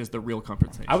certificate is the real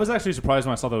compensation. I was actually surprised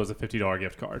when I saw that it was a $50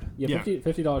 gift card. Yeah, Yeah.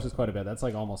 $50 is quite a bit. That's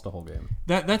like almost a whole game.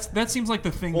 that seems like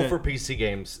the thing Well, that for PC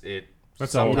games, it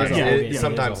That's a whole sometimes, game. it, Yeah,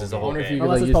 sometimes it is is a a whole I wonder if you game. could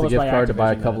Unless like it's use the published gift by card to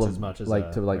buy a Activision, couple then of it's as much as like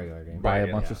a to like regular game. buy a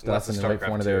Right, bunch yeah. of Unless stuff and it's wait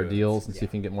for one of their StarCraft deals and too. see if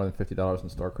you can get more than $50 in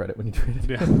store credit when you trade it.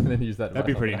 Yeah. And then use that. to That'd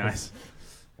be buy pretty something nice.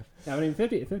 Yeah, I mean,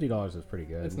 $50 is pretty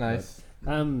good. It's nice.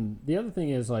 But, the other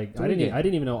thing is like a game. I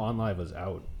didn't even know OnLive was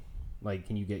out. Like,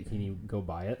 can you go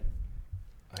buy it?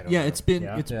 I don't yeah, know. it's been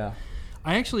Yeah. it's. Yeah.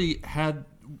 I actually had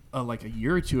like a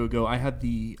year or two ago. I had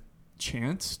the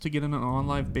chance to get in an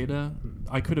OnLive beta.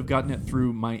 I could have gotten it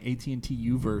through my AT&T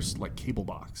Uverse like cable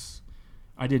box.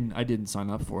 I didn't sign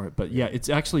up for it, but yeah, it's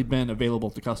actually been available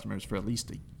to customers for at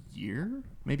least a year,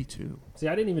 maybe 2. See,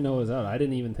 I didn't even know it was out. I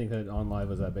didn't even think that OnLive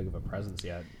was that big of a presence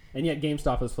yet. And yet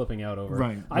GameStop is flipping out over it.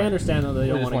 Right, I right. understand though they They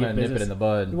don't just want want to to give nip it business. in the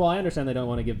bud. Well, I understand they don't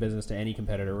want to give business to any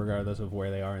competitor, regardless of where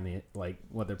they are in the like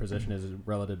what their position is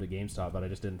relative to GameStop. But I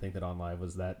just didn't think that OnLive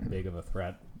was that big of a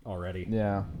threat already.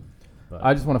 Yeah. But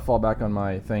I just want to fall back on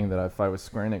my thing that if I was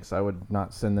Square Enix, I would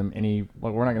not send them any.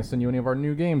 Like, we're not going to send you any of our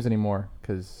new games anymore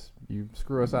because you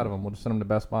screw us out of them. We'll just send them to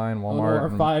Best Buy and oh, no, Walmart. our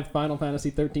and- 5 Final Fantasy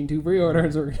 13 2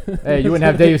 pre-orders. Hey, you wouldn't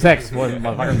have Deus Ex,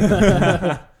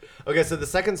 motherfucker. Okay, so the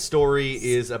second story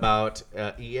is about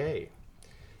EA.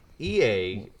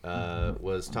 EA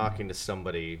was talking to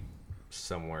somebody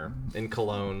somewhere in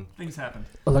Cologne. Things happened.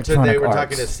 So they were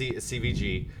talking to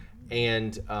CVG,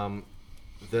 and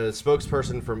the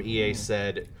spokesperson from EA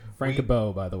said, Frank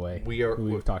Abo, by the way, we are- who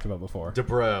we've talked about before.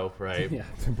 DeBro, right? Yeah.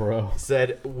 Bro.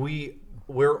 Said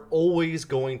we're always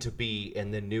going to be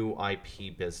in the new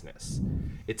IP business.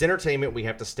 It's entertainment. We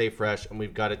have to stay fresh, and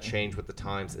we've got to change with the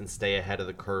times and stay ahead of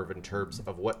the curve in terms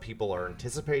of what people are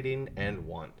anticipating and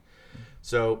want.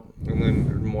 So, and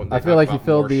then more, they I feel talk like you about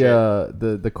filled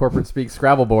more the corporate speak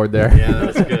Scrabble board there. shit. Yeah,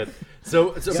 that's good.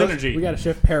 So Synergy. We got to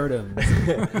shift paradigms.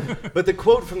 but the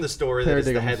quote from the story that is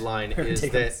the Paradigms. headline is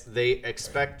that they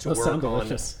expect to Those sound work on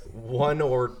delicious. 1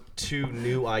 or 2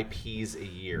 new IPs a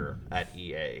year at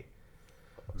EA.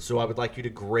 So I would like you to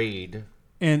grade.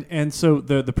 And so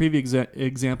the previous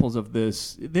examples of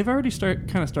this, they've already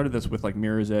started this with like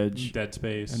Mirror's Edge Dead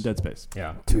Space. and Dead Space.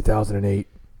 Yeah. 2008.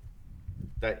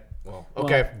 That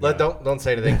okay. Don't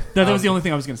say anything. That was the only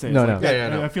thing I was going to say. No, It's no. like, Yeah,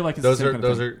 no. I feel like it's those the same are kind of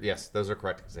those thing. are yes, those are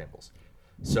correct examples.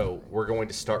 So we're going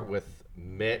to start with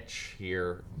Mitch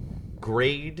here.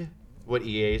 Grade what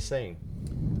EA is saying.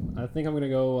 I think I'm gonna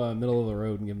go middle of the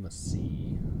road and give him a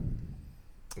C.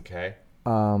 Okay.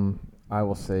 I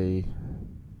will say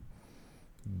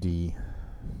D.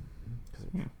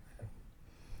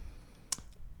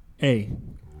 A.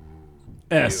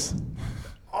 S.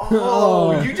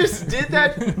 Oh, you just did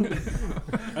that?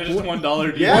 I just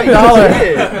 $1. Yeah, you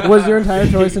did. Was your entire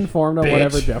choice informed on Bitch.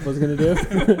 whatever Jeff was gonna do?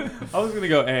 I was gonna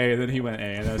go A, then he went A,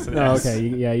 and I said No, S. okay,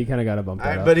 you kind of got to bump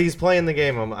that up. But he's playing the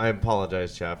game. I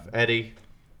apologize, Jeff. Eddie,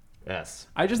 S.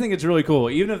 I just think it's really cool,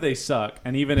 even if they suck,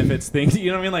 and even if it's things,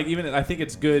 you know what I mean? Like, even I think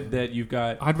it's good that you've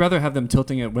got. I'd rather have them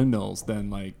tilting at windmills than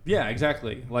like. Yeah,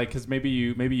 exactly. Like, because maybe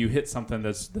you hit something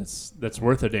that's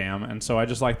worth a damn, and so I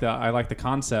just like the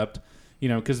concept, you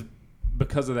know,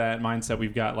 because of that mindset,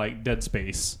 we've got like Dead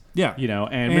Space. Yeah. You know,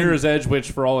 and Mirror's Edge,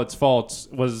 which for all its faults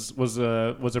was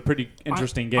a pretty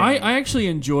interesting game. I actually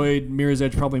enjoyed Mirror's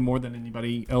Edge probably more than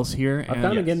anybody else here. I've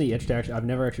kind of getting the itch to actually. I've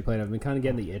never actually played it. I've been kind of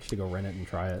getting the itch to go rent it and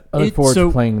try it. I look forward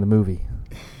to playing the movie.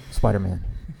 Spider-Man.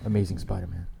 Amazing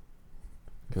Spider-Man.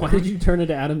 Why did you turn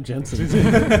into Adam Jensen?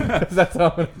 That's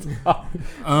how it's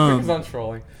on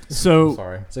trolling. So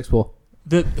Sorry. Six pool.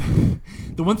 the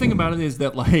one thing about it is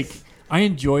that like I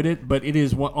enjoyed it, but it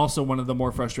is also one of the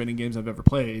more frustrating games I've ever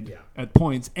played at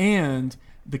points. And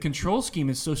the control scheme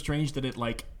is so strange that it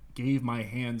like gave my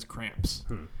hands cramps.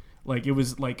 Like it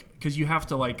was like because you have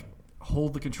to like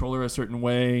hold the controller a certain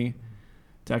way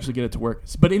to actually get it to work.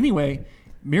 But anyway,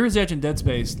 Mirror's Edge and Dead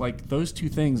Space, like those two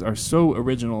things are so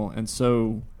original and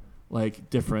so like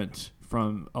different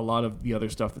from a lot of the other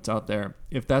stuff that's out there.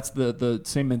 If that's the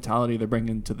same mentality they're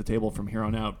bringing to the table from here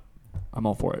on out, I'm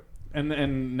all for it.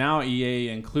 And now EA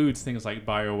includes things like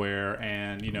BioWare,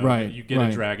 and you know, you get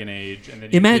a Dragon Age, and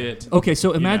then you get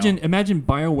imagine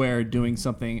BioWare doing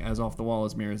something as off the wall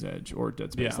as Mirror's Edge or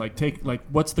Dead Space. Yeah.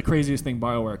 What's the craziest thing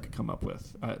BioWare could come up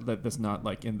with that's not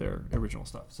like in their original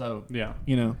stuff. So yeah,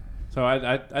 you know. So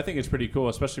I think it's pretty cool,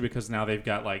 especially because now they've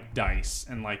got like DICE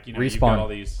and like you know Respawn. you've got all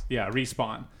these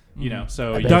Respawn. You know,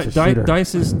 so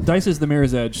DICE is the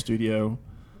Mirror's Edge studio.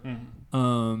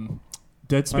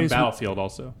 Dead Space Battlefield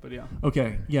also, but yeah.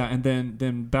 Okay, yeah, and then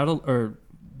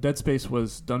Dead Space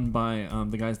was done by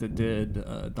the guys that did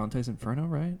Dante's Inferno,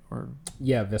 right? Or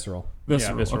Yeah, Visceral.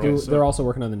 Visceral. Okay, They're also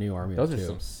working on the new Army. Those are too.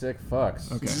 some sick fucks.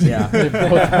 Okay. Yeah.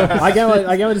 I get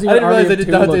what to see I what didn't Army realize they of did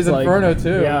Two Dante's looks like. Inferno,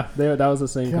 too. Yeah, that was the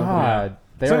same company. God.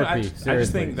 They So are I seriously.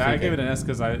 just think that I give it an S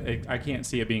because I can't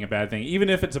see it being a bad thing, even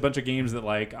if it's a bunch of games that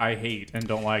like I hate and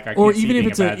don't like. I or can't see even if being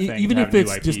it's a bad thing. even to if have new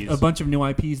it's just IPs. a bunch of new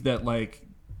IPs that like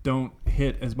don't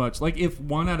hit as much. Like if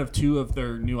 1 out of 2 of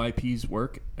their new IPs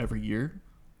work every year,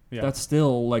 that's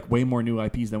still like way more new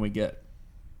IPs than we get.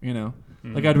 You know,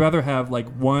 like I'd rather have like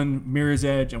 1 Mirror's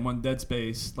Edge and 1 Dead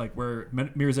Space, like where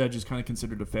Mirror's Edge is kind of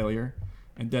considered a failure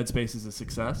and Dead Space is a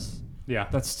success. Yeah,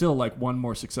 That's still like 1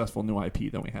 more successful new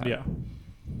IP than we have. yeah.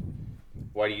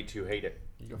 Why do you two hate it?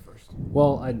 You go first.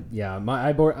 Well,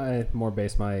 I more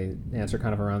base my answer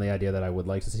kind of around the idea that I would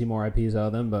like to see more IPs out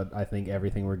of them, but I think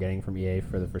everything we're getting from EA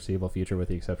for the foreseeable future, with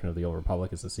the exception of the Old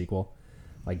Republic, is the sequel,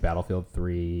 like Battlefield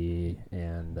 3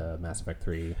 and Mass Effect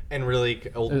 3. And really,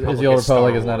 Old Is Republic the Old is Star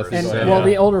Republic is not a Wars, sequel. so- And well,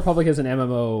 the Old Republic is an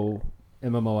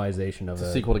MMOization of It's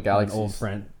a sequel to an Galaxies. old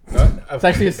friend. It's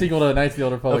actually a sequel to Knights of the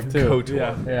Old Republic, of too.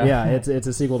 KOTOR. Yeah, it's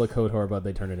a sequel to KOTOR, but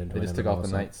they turned it into. They an just took MMO, off the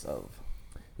so- Knights of...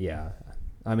 Yeah,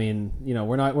 I mean, you know,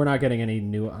 we're not getting any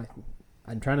new.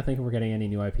 I'm trying to think if we're getting any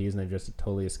new IPs, and they just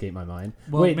totally escaped my mind.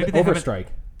 Well, Wait, maybe they haven't- Overstrike.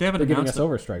 They haven't They're giving announced us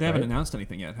Overstrike. They haven't right? announced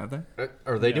anything yet, have they?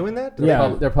 Are they doing that?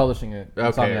 Yeah. They're publishing it. Okay,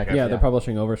 Insomniac. okay. Yeah, they're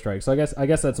publishing Overstrike. So I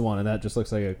guess that's one, and that just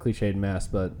looks like a cliched mess.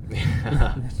 But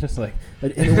it's just like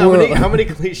in a world, how many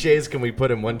cliches can we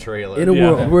put in one trailer? in a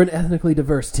world, we're an ethnically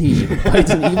diverse team who fights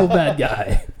an evil bad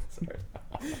guy.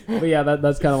 But yeah,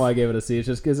 that's kind of why I gave it a C. It's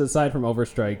just because aside from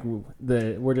Overstrike,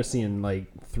 we're just seeing like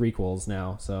threequels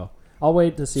now. So I'll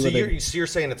wait to see So what they. you're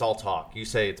saying it's all talk. You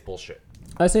say it's bullshit.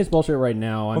 I say it's bullshit right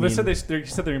now. Well, I mean, they said they're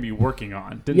going to be working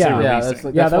on. Didn't Yeah. say Yeah, releasing. that's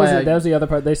like- yeah, that why was the other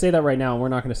part. They say that right now, and we're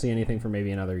not going to see anything for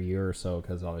maybe another year or so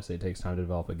because obviously it takes time to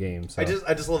develop a game. So I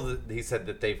just love that he said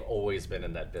that they've always been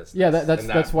in that business. Yeah, And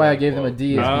that's why I gave them a quote.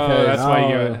 D. Is Oh, because that's why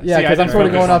you. Oh. yeah, see, I because I'm didn't sort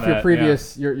of focus going on off your that,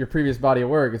 previous your previous body of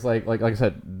work. It's like I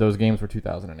said, those games were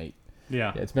 2008.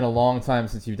 Yeah. Yeah, it's been a long time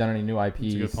since you've done any new IPs.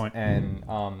 That's a good point. And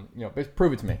you know,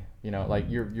 prove it to me. You know, like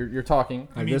you're talking.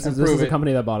 I mean, this is a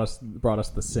company that brought us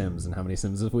The Sims, and how many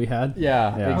Sims have we had? Yeah, Yeah.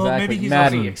 exactly. Well, maybe he's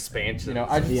Madden. also Expansion. You know,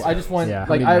 I just want Yeah, how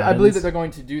like many I believe Maddens? that they're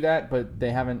going to do that, but they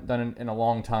haven't done it in a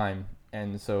long time,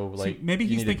 and so like See, maybe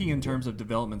you he's need thinking to- in terms of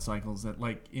development cycles that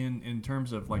like in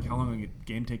terms of like how long a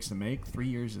game takes to make, 3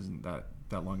 years isn't that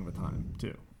that long of a time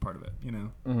too. Part of it, you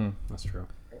know. Mm-hmm. That's true.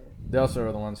 They also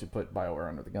are the ones who put BioWare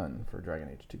under the gun for Dragon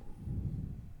Age 2.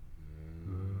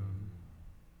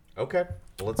 Okay.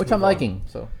 Well, let's Which move I'm on. liking,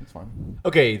 so it's fine.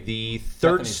 Okay, the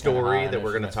third Stephanie's kinda story high that on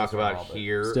we're going to this talk for a about while, but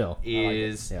here still, I like it.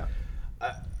 is Yeah.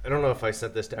 I don't know if I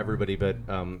said this to everybody, but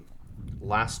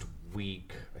last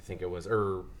week, I think it was,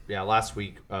 last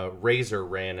week, Razer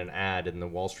ran an ad in the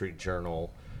Wall Street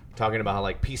Journal talking about how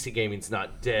like PC gaming's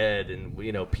not dead, and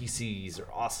PCs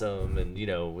are awesome, and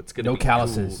it's gonna No be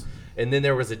calluses. cool. And then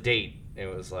there was a date, and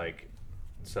it was like,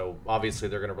 so obviously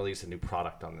they're gonna release a new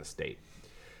product on this date,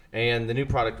 and the new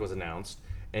product was announced,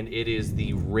 and it is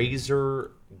the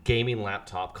Razer gaming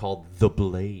laptop called the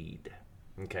Blade.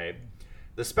 Okay.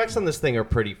 The specs on this thing are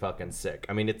pretty fucking sick.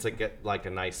 I mean, it's like a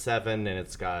i7, and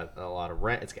it's got a lot of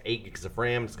RAM. It's got 8 gigs of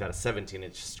RAM. It's got a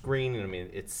 17-inch screen. And I mean,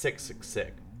 it's sick.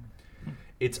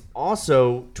 It's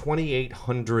also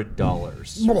 $2,800.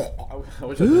 I wish I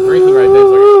was drinking right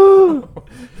there.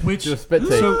 Which Do a spit take.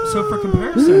 so for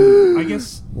comparison, I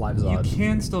guess Live you Zod.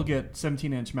 can still get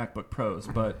 17-inch MacBook Pros,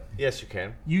 but Yes, you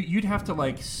can. you'd have to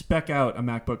like spec out a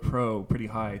MacBook Pro pretty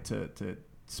high to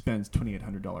spend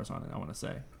 $2,800 on it. I want to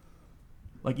say,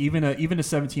 like even a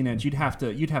 17-inch, you'd have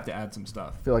to add some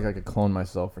stuff. I feel like I could clone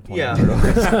myself for $20.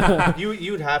 Yeah,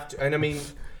 you'd have to, and I mean,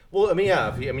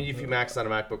 if you max on a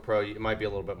MacBook Pro, it might be a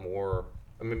little bit more.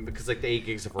 I mean, because like the 8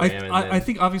 gigs of RAM. I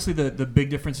think obviously the big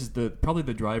difference is probably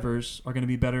the drivers are going to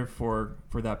be better for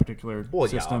that particular system.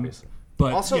 Yeah, obviously.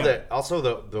 But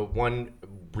the one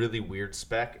really weird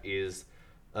spec is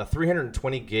a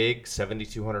 320 gig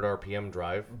 7200 RPM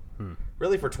drive.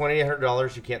 Really, for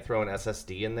 $2,800, you can't throw an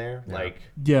SSD in there.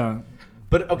 Yeah.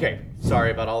 But okay, sorry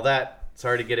about all that.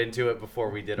 Sorry to get into it before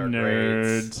we did our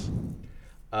grades.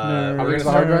 How big is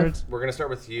the hard drive? We're gonna start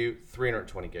with you.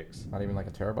 320 gigs. Not even like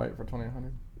a terabyte for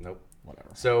 $2,800? Nope. Whatever.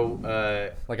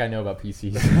 So, Like I know about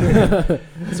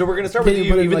PCs. so we're gonna start with Can you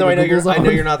you, put it even like though a I know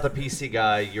Google you're Zone? not the PC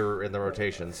guy. You're in the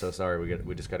rotation. So sorry,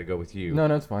 we just got to go with you. No,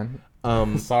 it's fine.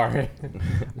 Sorry.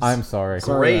 I'm sorry.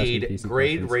 Sorry.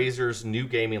 Grade Razer's new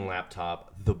gaming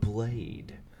laptop, the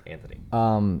Blade. Anthony.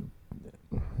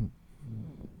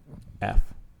 F.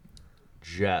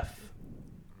 Jeff.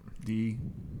 D.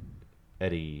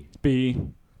 Eddie. B.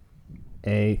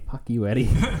 A. Fuck you, Eddie.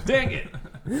 Dang it.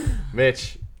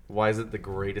 Mitch. Why is it the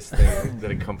greatest thing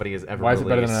that a company has ever Why is it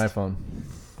released? better than an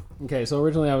iPhone? Okay, so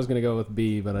originally I was going to go with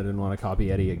B, but I didn't want to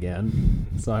copy Eddie again,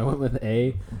 so I went with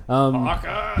A.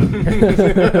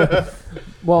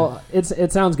 Well,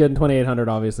 it sounds good, and $2,800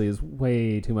 obviously is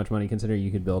way too much money considering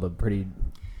you could build a pretty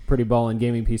ballin'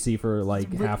 gaming PC for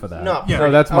like half of that. No, Yeah. So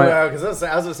that's my. because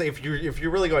I was gonna say if you're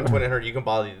really going 2,800, you can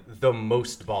buy the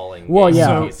most balling. Well, game yeah.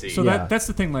 PC. So Yeah. that's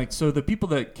the thing. Like, so the people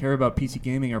that care about PC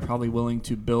gaming are probably willing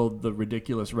to build the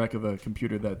ridiculous wreck of a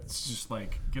computer that's just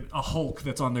like a Hulk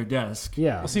that's on their desk.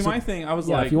 Yeah. Well, see, my thing, I was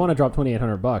yeah, like, if you want to drop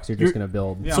 $2,800, you're just going to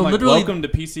build. yeah, So I'm like, literally- welcome to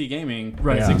PC gaming.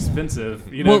 Right. It's Yeah. expensive.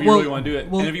 If you Well, really want to do it.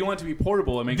 well, and if you want it to be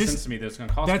portable, it makes this- sense to me that it's going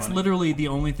to cost That's money. literally the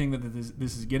only thing that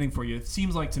this is getting for you. It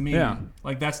seems like to me, Yeah.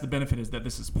 like that's the benefit is that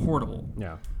this is portable.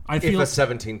 Yeah. I if feel a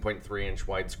 17.3-inch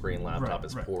widescreen laptop Right,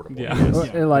 is right. portable. Yeah. yes.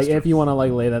 And like if you want to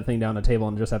like lay that thing down a table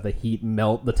and just have the heat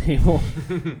melt the table,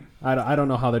 I don't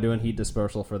know how they're doing heat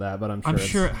dispersal for that, but I'm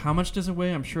sure. how much does it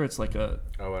weigh? I'm sure it's like a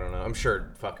Oh, I don't know. I'm sure it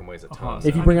fucking weighs a ton.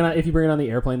 If you bring it on the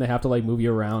airplane, they have to like move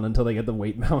you around until they get the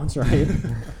weight balance right.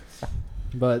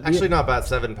 But Actually, not bad.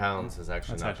 7 pounds is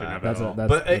actually That's not actually bad. not bad at all.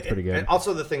 that's pretty good. And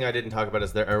also, the thing I didn't talk about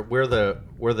is where the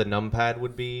numpad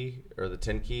would be, or the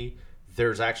 10 key.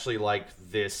 There's actually like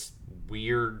this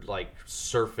weird like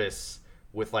surface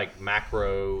with like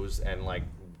macros and like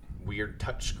weird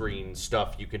touchscreen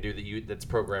stuff you can do that's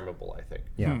programmable. I think.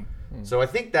 Yeah. So I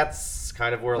think that's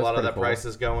kind of where a That's lot of pretty that cool. price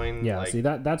is going. Yeah, Like, see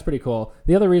that's pretty cool.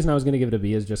 The other reason I was going to give it a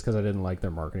B is just because I didn't like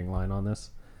their marketing line on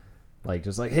this. Like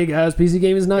just like, hey guys, PC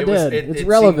gaming is not dead. It's it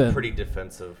relevant. seemed pretty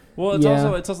defensive. Well, it's Yeah.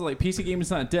 also like PC gaming is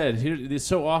not dead. It's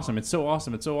so awesome. It's so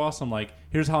awesome. It's so awesome. Like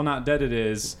here's how not dead it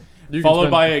is. You can Followed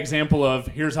spend- by an example of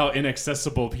here's how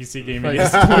inaccessible PC gaming Like- is.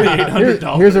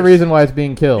 $2,800. Here's a reason why it's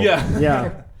being killed. Yeah,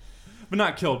 Yeah. but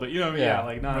not killed. But yeah, Yeah.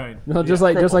 like not. right. No, just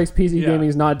like PC Yeah. gaming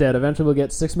is not dead. Eventually we'll get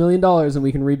 $6 million and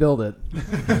we can rebuild it.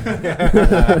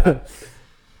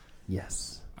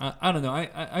 Yes. I don't know.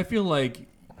 I feel like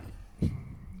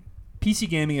PC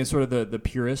gaming is sort of the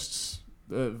purists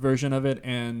version of it,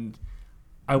 and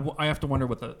I have to wonder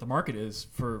what the market is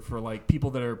for like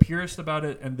people that are purist about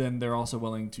it, and then they're also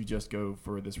willing to just go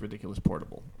for this ridiculous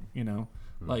portable. You know,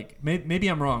 like maybe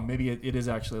I'm wrong. Maybe it is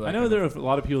actually like I know there are a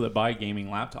lot of people that buy gaming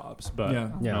laptops, but Yeah. I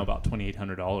don't know about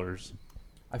 $2,800.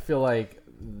 I feel like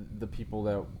the people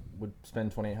that would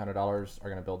spend $2,800 are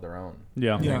going to build their own.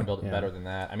 Yeah. They're Yeah. going to build it better than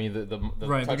that. I mean, the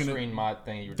Right, they're touchscreen mod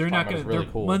thing you were They're just not talking going about is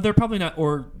really cool. Well, they're probably not,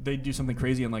 or they do something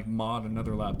crazy and like mod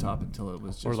another laptop until it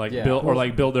was just Or like Yeah.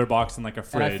 build their box in like a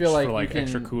And I fridge feel like for like you can-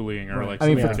 extra cooling or Right. like I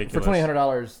mean, something for ridiculous. For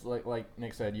 $2,800, like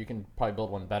Nick said, you can probably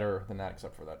build one better than that,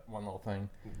 except for that one little thing.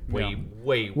 way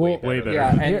Well, better. way better.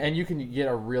 Yeah, and you can get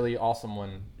a really awesome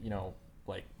one,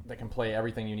 like that can play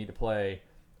everything you need to play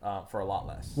for a lot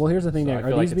less. Well, here's the thing: So I Dan.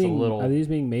 feel like it's a little- Are these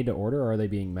being made to order, or are they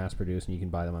being mass produced and you can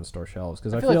buy them on store shelves?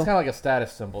 Because I feel like it's kind of like a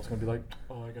status symbol. It's gonna be like,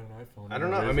 oh, I got an iPhone. I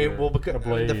don't know. a I mean, Razor, well, because a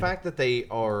Blade. the fact that they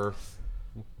are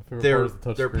Favorite they're part is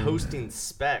the they're touchscreen. posting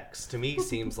specs to me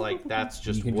seems like that's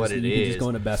just you can what just, it you can is. just go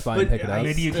into Best Buy But and pick it I- up.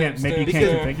 maybe you can't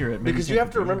configure it. Maybe because you you can't have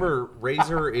to configure it. remember,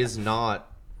 Razer is not.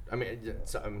 I mean,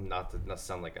 I'm not to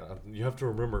sound like you have to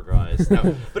remember, guys.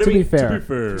 No, but I To mean, be fair,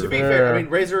 to be fair, I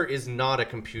mean, Razer is not a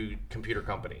computer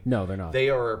company. no, they're not. They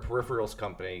are a peripherals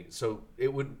company, so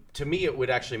it would, to me, it would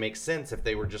actually make sense if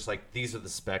they were just like, these are the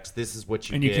specs, this is what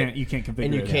you And get, you can't configure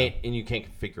and you it. can't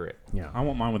configure it. yeah. I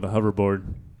want mine with a hoverboard.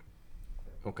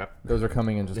 Okay, Those are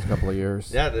coming in just a couple of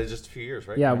years. yeah, they're just a few years,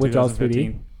 right? Yeah, with Jaws 3D.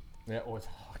 2015. Yeah. Oh,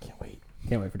 I can't wait.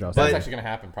 Can't wait for Jaws. But- That's 3D. actually gonna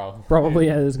happen, probably. Probably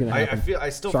yeah, it is going to I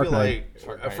happen. still Shark feel Night. like,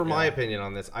 Shark Night, for my yeah. opinion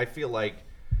on this, I feel like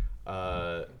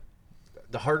the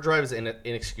hard drive is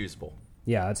inexcusable.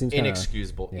 Yeah, it seems kinda,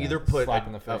 Inexcusable. yeah. Either put Slap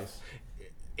in the face.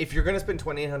 if you're going to spend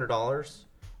 $2,800,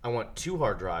 I want 2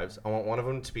 hard drives. I want one of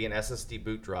them to be an SSD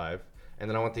boot drive, and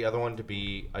then I want the other one to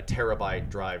be a terabyte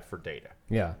drive for data.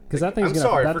 Yeah, because that thing's I'm gonna,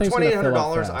 sorry, that for thing's gonna fill up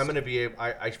 $2,800, fast. I'm going to be.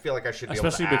 I feel like I should be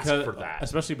Especially able to because ask for that.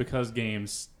 especially because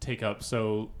games take up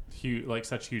so huge, like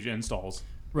such huge installs.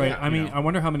 Right. Yeah, I mean, you know. I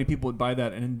wonder how many people would buy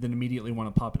that and then immediately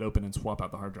want to pop it open and swap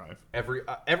out the hard drive.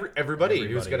 Everybody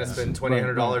who's going to yeah. spend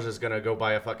 $2,800 is going to go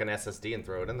buy a fucking SSD and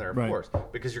throw it in there, of Right. course,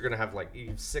 because you're going to have like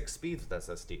 6 speeds with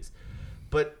SSDs.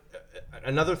 But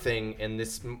another thing, and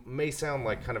this may sound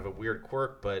like kind of a weird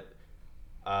quirk, but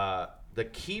the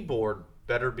keyboard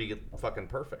better be fucking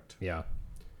perfect. Yeah,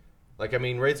 Like, I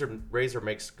mean, Razer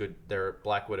makes good. Their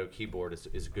Black Widow keyboard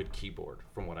is a good keyboard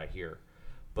from what I hear.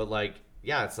 But like,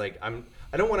 yeah, it's like I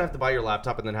don't want to have to buy your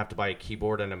laptop and then have to buy a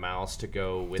keyboard and a mouse to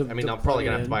go with. I mean, to I'm probably plug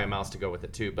gonna it have to in. buy a mouse to go with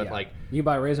it too. But yeah. like, you can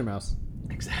buy a Razer mouse.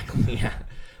 exactly, yeah.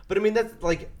 But I mean, that's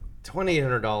like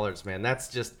 $2,800, man. That's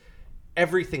just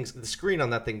everything's. The screen on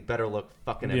that thing better look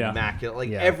fucking Yeah. immaculate. Like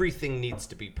Yeah. everything needs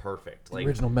to be perfect. Like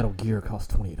Original Metal Gear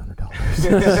cost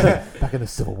 $2,800 back in the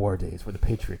Civil War days, where the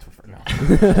Patriots were.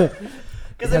 No.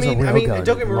 because It has a I rail mean, gun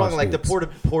don't get me and wrong. Like the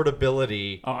lawsuits.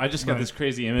 portability. Oh, I just got Right. this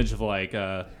crazy image of like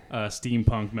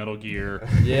steampunk Metal Gear.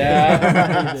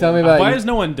 Yeah. Tell me about Why it. has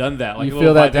no one done that? Like You a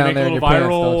feel little, that they down make there a in little your pants,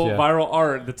 don't you? viral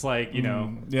art that's like, you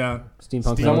know, Yeah. Steampunk.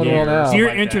 Someone Metal will Gear. now. Dear,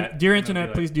 like that. dear And it'd be internet,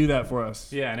 like- please do that for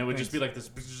us. Yeah, and it would just Thanks. be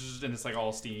like this, and it's like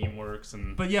all Steam works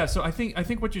and. But yeah, so I think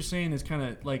what you're saying is kind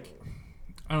of like,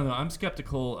 I don't know. I'm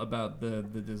skeptical about the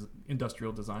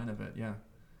industrial design of it. Yeah,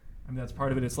 I mean that's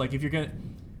part of it. It's like if you're gonna,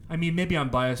 I mean maybe I'm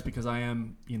biased because I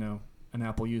am an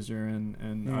Apple user and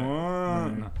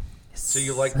So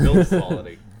you like build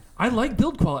quality. I like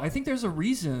build quality. I think there's a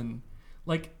reason.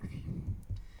 Like,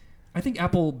 I think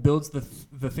Apple builds the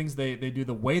things they do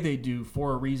the way they do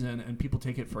for a reason, and people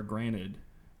take it for granted.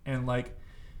 And like,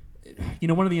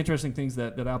 one of the interesting things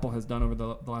that Apple has done over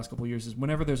the last couple of years is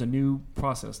whenever there's a new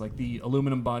process, like the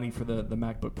aluminum body for the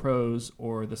MacBook Pros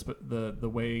or the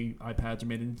way iPads are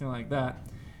made, anything like that,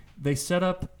 they set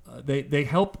up they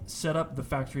help set up the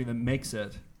factory that makes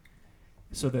it,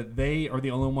 so that they are the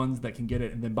only ones that can get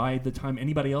it, and then by the time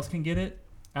anybody else can get it,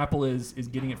 Apple is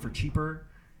getting it for cheaper,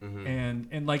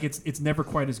 and like it's never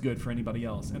quite as good for anybody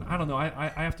else. And I don't know,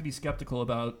 I have to be skeptical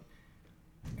about.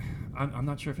 I'm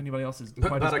not sure if anybody else is quite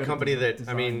as About good a at company the that, I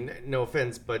design. mean, no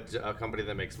offense, but a company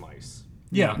that makes mice.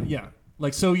 Yeah.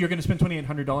 Like, so you're going to spend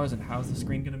 $2,800, and how's the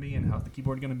screen going to be, and how's the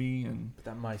keyboard going to be, and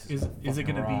That mice is it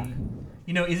going to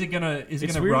be, is it going to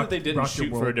It's rock, weird that they didn't rock your shoot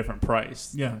for world? a different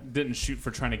price. Yeah. Didn't shoot for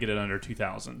trying to get it under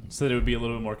 2,000, so that it would be a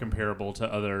little bit more comparable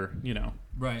to other,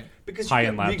 Right. Because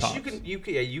High-end because laptops. you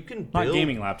can build, not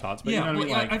gaming laptops, but Yeah, you know what I mean.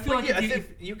 well, Like, I feel like yeah,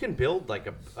 if you can build like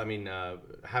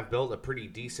have built a pretty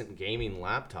decent gaming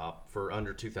laptop for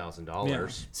under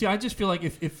 $2,000. See, I just feel like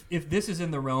if this is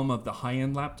in the realm of the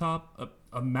high-end laptop,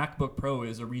 a MacBook Pro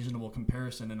is a reasonable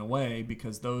comparison in a way,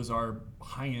 because those are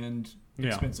high-end,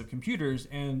 expensive computers.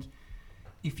 And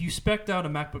if you spec'd out a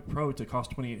MacBook Pro to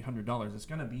cost $2,800, it's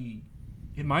going to be,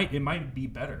 it might be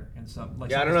better in some. Like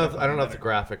Yeah, I some don't know if aspects the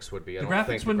graphics would be. the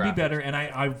graphics wouldn't be better, and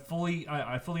I fully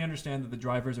understand that the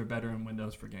drivers are better in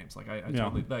Windows for games. Like I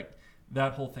totally like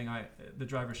that whole thing. The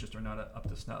drivers just are not up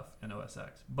to snuff in OS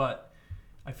X. But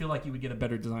I feel like you would get a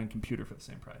better designed computer for the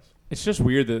same price. It's just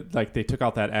weird that like they took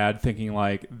out that ad thinking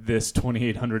like this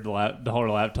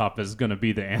 $2,800 laptop is going to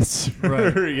be the answer.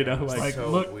 Right. You know, It's like so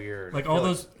look, weird. like I feel all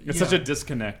those. it's such a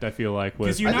disconnect. I feel like with.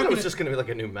 Because you're I not thought it gonna, was just going to be like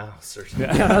a new mouse or something.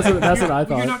 Yeah, that's what I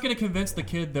thought. You're not going to convince the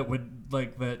kid that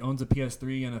that owns a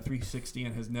PS3 and a 360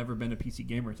 and has never been a PC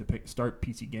gamer to start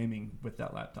PC gaming with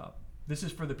that laptop. This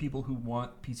is for the people who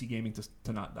want PC gaming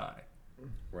to not die.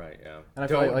 Right, yeah. And I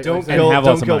feel like Don't I said- kill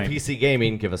lots of money. PC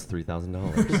gaming. Give us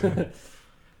 $3,000.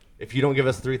 If you don't give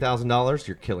us $3,000,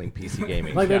 you're killing PC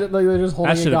gaming. Like, they're just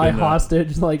holding a should've guy been the-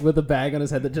 hostage, like with a bag on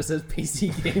his head that just says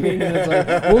PC gaming, and it's like,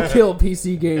 we'll kill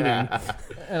PC gaming.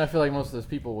 And I feel like most of those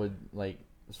people would like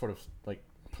sort of like,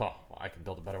 oh, well, I can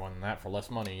build a better one than that for less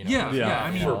money. You know? Yeah, Yeah. yeah.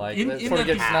 I mean, like, in sort of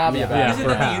that- get snobby Yeah. about Yeah. it. Isn't for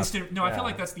that the half. instant? No, I feel Yeah.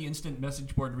 like that's the instant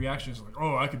message board reaction. It's like,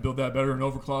 oh, I could build that better and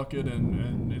overclock it,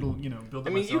 and it'll build it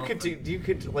I mean, you myself.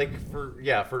 could like for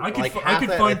I could like I half could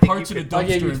that, find think parts you in a could- I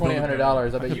gave you dumpster and build it better.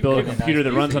 $2,800. I bet you build a could make computer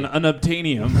that runs on PC.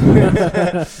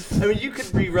 unobtainium. I mean, you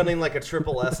could be running like a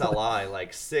triple SLI,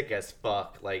 like sick as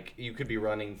fuck. Like you could be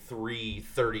running 3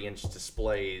 30-inch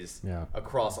displays Yeah.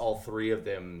 across all 3 of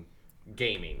them,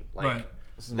 gaming. Like Right.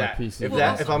 This is my that. PC. If Well, that,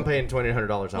 also- if I'm paying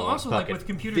 $2,800, I Well, want also, like, fucking with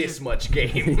computers, this it- much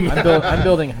game. I'm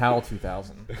building HAL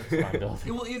 2000. That's what I'm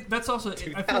building. Well, that's also. I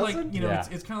feel like 2000? Yeah.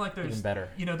 it's kind of like there's Even better.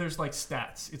 there's like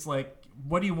stats. It's like,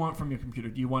 what do you want from your computer?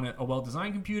 Do you want a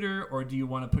well-designed computer, or do you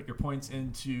want to put your points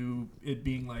into it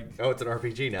being like? Oh, it's an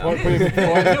RPG now. Well, It is.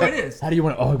 No, it is. How do you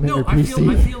want to augment No, your I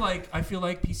PC? feel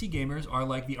like PC gamers are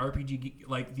like the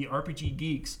RPG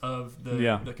geeks of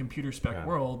the computer spec Yeah.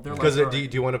 world. They're Because like, do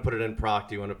you want to put it in proc?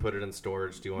 Do you want to put it in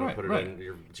storage? Do you want Right, to put right. it in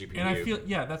your GPU? and I feel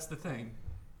that's the thing.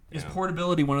 Is Yeah.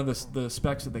 portability one of the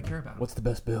specs that they care about? What's the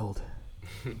best build?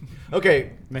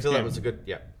 Okay, Next so that game. was a good.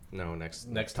 Yeah, no, next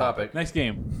topic. Next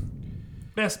game.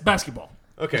 Best basketball.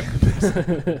 Okay,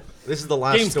 this is the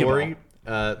last Games story.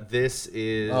 This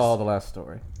is. Oh, the last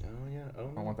story. Oh yeah. Oh.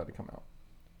 I want that to come out.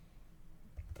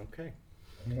 Okay.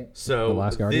 So The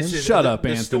Last Guardian? this is Shut up,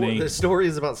 Anthony. The story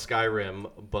is about Skyrim,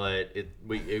 but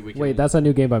we can, Wait, that's a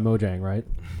new game by Mojang, right?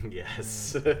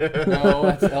 yes. No,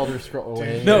 that's Elder Scrolls.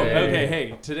 Wait. No, Hey. okay,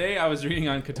 hey. Today I was reading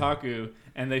on Kotaku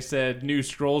and they said new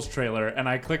Scrolls trailer, and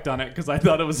I clicked on it because I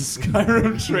thought it was a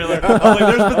Skyrim trailer. I was like,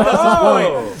 there's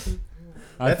Bethesda's point.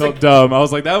 I That's felt a- dumb. I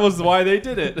was like, that was why they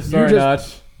did it. Sorry, You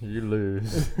Notch. You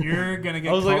lose. You're gonna get.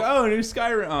 I was called, like, oh, new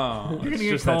Skyrim. Oh, you're gonna it's get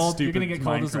just that called. You're gonna stupid get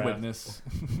called as a Minecraft. witness.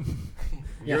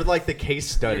 You're like the case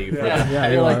study for Yeah,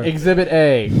 You're you like are. Exhibit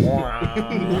A.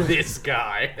 this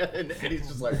guy, and he's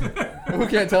just like. Who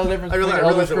can't tell the difference I between realized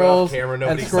Elder it went Scrolls off camera. and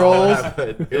Nobody Scrolls? saw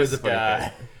that, but it was a funny guy.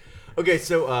 thing. Okay,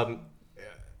 so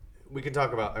we can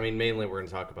talk about. I mean, mainly we're going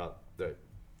to talk about the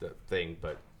thing,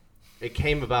 but it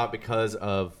came about because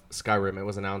of Skyrim. It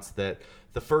was announced that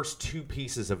the first 2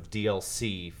 pieces of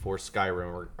DLC for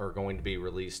Skyrim are going to be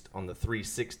released on the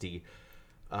 360.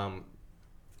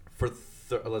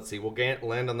 Let's see, we'll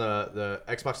land on the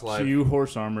Xbox Live Cue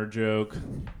horse armor joke.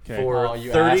 Okay. for Oh, you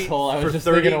 30 asshole. I was for just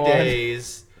 30 thinking of one.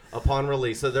 days upon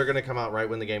release. So they're going to come out right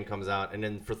when the game comes out, and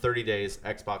then for 30 days,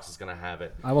 Xbox is going to have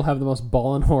it. I will have the most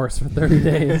ballin' horse for 30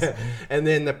 days. And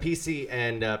then the PC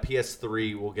and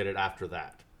PS3 will get it after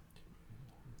that.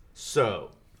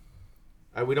 So,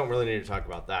 we don't really need to talk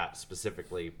about that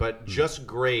specifically, but just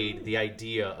grade the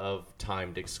idea of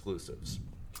timed exclusives.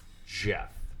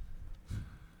 Jeff.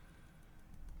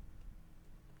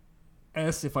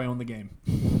 S if I own the game.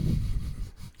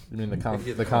 You mean the If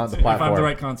I'm platform? the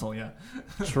right console, yeah.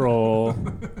 Troll.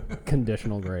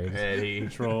 Conditional grades. Eddie.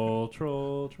 Troll.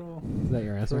 Troll. Is that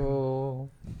your answer? Troll.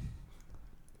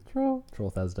 Troll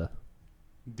Thesda.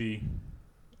 D.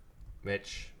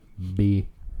 Mitch. B.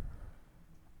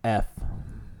 F.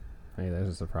 Hey, there's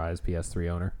a surprise PS3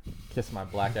 owner. Kiss my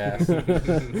black ass. Who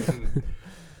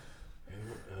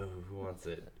wants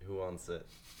it? Who wants it?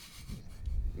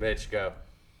 Mitch, go.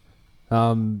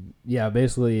 Yeah,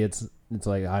 basically it's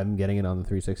like I'm getting it on the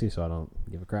 360, so I don't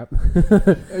give a crap.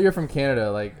 You're from Canada.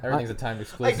 Like everything's a timed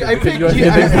exclusive. I because picked you you.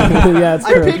 have- Yeah, it's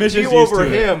I true. picked Mitch is you used over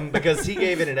to it. him because he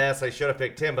gave it an S. I should have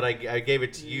picked him, but I gave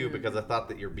it to you because I thought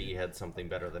that your B had something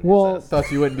better than Well, his S.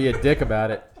 Thought you wouldn't be a dick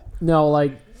about it. No,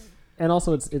 like, and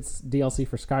also it's DLC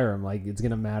for Skyrim. Like, it's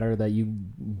gonna matter that you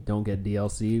don't get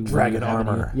DLC. when Dragon you haven't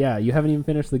armor. even- yeah, you haven't even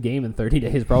finished the game in 30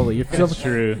 days. Probably you're still That's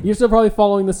true. You're still probably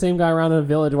following the same guy around in a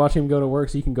village, watching him go to work,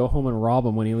 so you can go home and rob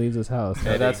him when he leaves his house.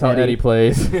 Hey, that's how Eddie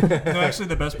plays. No, actually,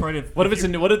 the best part of What if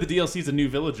what if the DLC is a new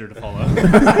villager to follow?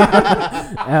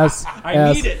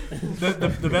 I need it.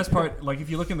 the best part, like if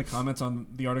you look in the comments on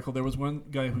the article, there was one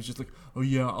guy who's just like, "Oh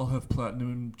yeah, I'll have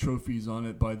platinum trophies on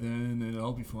it by then, and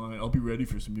I'll be fine. I'll be ready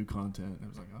for some new content." content. It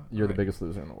was like, oh, You're the right. biggest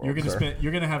loser in the world.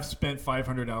 You're gonna have spent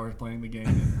 500 hours playing the game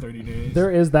in 30 days.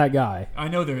 There is that guy. I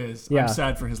know there is. Yeah. I'm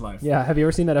sad for his life. Yeah, have you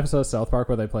ever seen that episode of South Park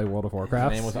where they play World of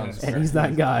Warcraft? His name was on Yes. And he's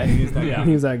that guy. He is that guy.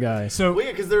 He's that guy. So Well,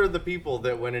 yeah, because there are the people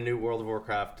that when a new World of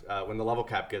Warcraft, when the level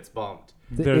cap gets bumped,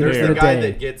 They're there's there. the guy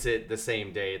day. that gets it the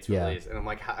same day it's Yeah. released, and I'm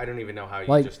like, I don't even know how you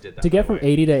Like, just did that. to get by from the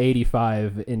way. 80 to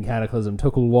 85 in Cataclysm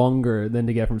took longer than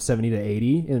to get from 70 to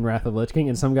 80 in Wrath of Lich King,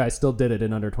 and some guy still did it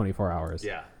in under 24 hours.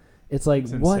 Yeah. It's like,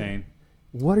 It's what? insane.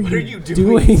 What are What are you you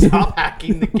doing? doing? Stop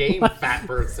hacking the game, fat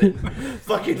person.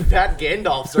 Fucking fat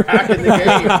Gandalfs are hacking the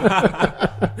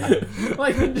game.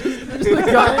 Like, just the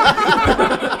guy.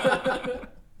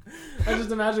 I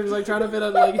just imagine he's like trying to fit a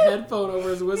like headphone over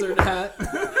his wizard hat.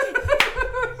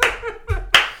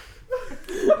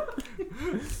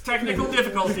 technical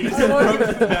difficulties.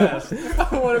 I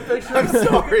want a picture. I'm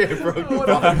sorry I broke the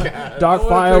podcast. Dark I want a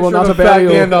fire will picture not of avail Fat you.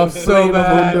 Gandalf so Flame of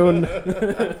bad.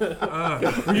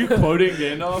 Undune. Were you quoting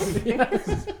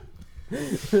Gandalf?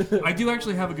 I do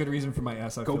actually have a good reason for my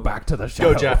ass. I Go feel back to the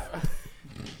shadow. Go, Jeff.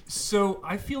 So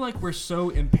I feel like we're so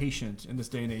impatient in this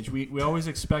day and age. We always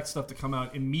expect stuff to come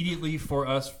out immediately for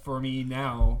us, for me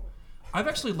now. I've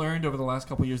actually learned over the last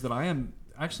couple of years that I am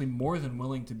actually more than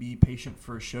willing to be patient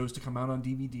for shows to come out on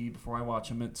DVD before I watch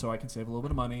them, so I can save a little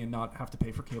bit of money and not have to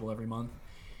pay for cable every month.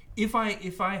 If I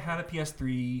had a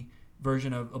PS3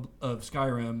 version of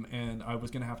Skyrim and I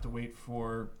was going to have to wait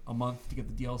for a month to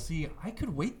get the DLC, I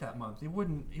could wait that month. It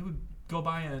would go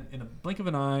by in a blink of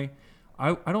an eye.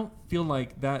 I don't feel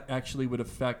like that actually would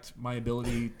affect my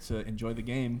ability to enjoy the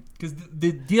game because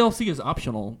the DLC is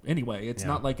optional anyway. It's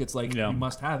not like it's like you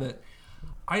must have it.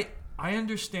 I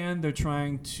understand they're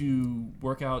trying to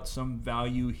work out some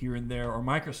value here and there, or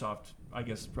Microsoft, I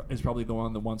guess, is probably the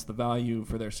one that wants the value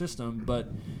for their system. But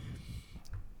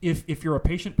if you're a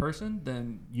patient person,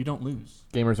 then you don't lose.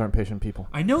 Gamers aren't patient people.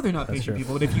 I know they're not That's patient true.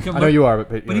 people, but if you can, I know you are,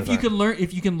 but if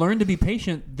you can learn to be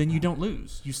patient, then you don't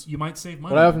lose. You might save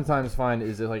money. What I oftentimes find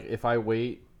is that, like, if I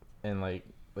wait and like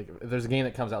if there's a game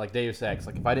that comes out like Deus Ex,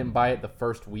 like if I didn't buy it the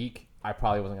first week, I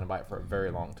probably wasn't going to buy it for a very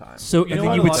long time. So You and know then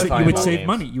what? you would Games. save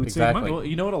money. You would Exactly. save money. Well,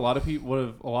 you know what a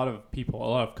lot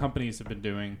of companies have been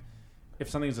doing. If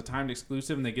something's a timed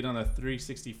exclusive and they get on a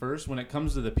 360 first, when it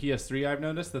comes to the PS3, I've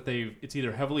noticed that it's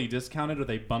either heavily discounted or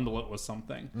they bundle it with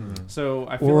something. So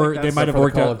I feel Or like they that's might have for the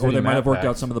worked Call out, of or Duty they might have map worked out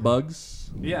packs. some of the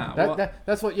bugs. yeah. Well,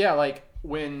 That's what, yeah, like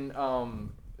when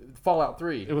Fallout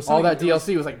 3, It was all that something- it was-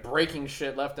 DLC was like breaking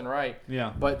shit left and right.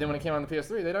 yeah. But then when it came on the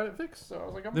PS3, they got it fixed. So I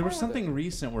was like, There was something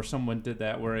recent where someone did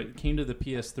that, where it came to the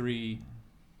PS3.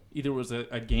 Either it was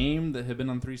a game that had been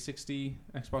on 360,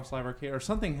 Xbox Live Arcade, or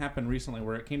something happened recently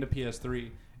where it came to PS3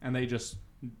 and they just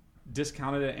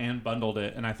discounted it and bundled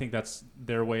it. And I think that's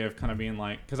their way of kind of being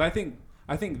like, because I think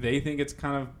they think it's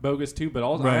kind of bogus too, but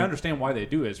also Right. I understand why they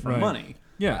do it. It's for Right. money.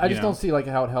 Yeah, I just you know. don't see like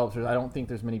how it helps. I don't think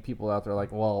there's many people out there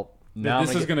like, well, now This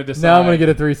I'm is gonna gonna get, decide. now I'm gonna get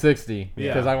a 360 Yeah.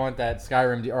 because I want that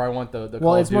Skyrim or I want the Well,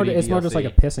 Call it's of more Duty it's more DLC. just like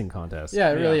a pissing contest. Yeah,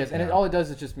 it really Yeah. is, and all it does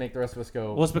is just make the rest of us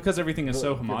go. Well, it's because everything is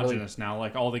so Really- homogenous now.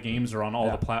 Like all the games are on all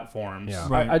Yeah. the platforms. Yeah.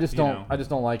 Right. I just You don't. know. I just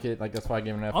don't like it. Like that's why I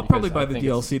gave it an F. I'll because probably buy I the think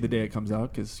it's- DLC the day it comes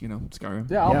out because Skyrim.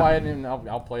 Yeah, I'll Yeah. buy it and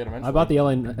I'll play it eventually. I bought the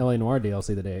LA Noir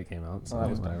DLC the day it came out. So Oh, that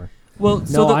was whatever. Well,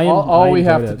 No, I all we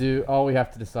have enjoyed to it. do, all we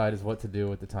have to decide is what to do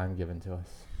with the time given to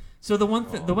us. So the one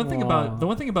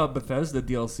thing about Bethesda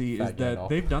DLC is Fat that Gandalf.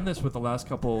 they've done this with the last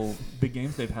couple big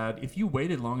games they've had. If you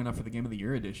waited long enough for the Game of the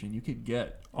Year edition, you could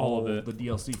get All of it. the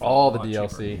DLC. For All a the lot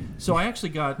DLC. cheaper. So I actually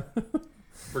got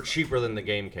For cheaper than the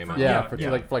game came out. Yeah, Yeah, for yeah.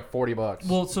 like $40.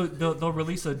 well. So they'll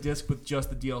release a disc with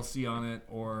just the DLC on it,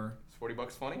 or Is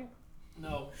 $40 funny?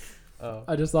 no.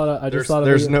 I just thought of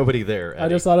There's nobody there. I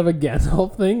just thought of a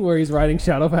Gandalf thing where he's riding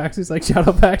Shadowfax. He's like,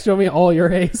 Shadowfax, show me all your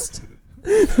haste.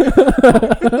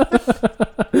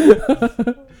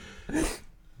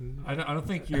 I don't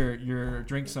think your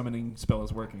drink summoning spell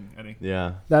is working, Eddie.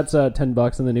 Yeah. That's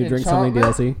 $10 in the new Drink Something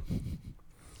DLC.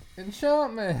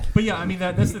 Enchantment. But yeah, I mean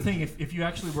that's the thing. If you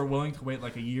actually were willing to wait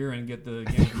like a year and get the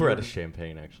Game of the We're out Year, of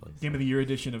champagne, actually. Game of the Year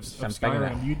edition of Champagne.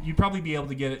 Skyrim, you'd probably be able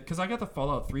to get it because I got the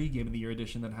Fallout 3 Game of the Year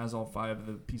edition that has all 5 of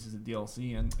the pieces of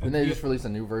DLC and Didn't they just release a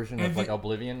new version and of like the-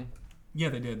 Oblivion? yeah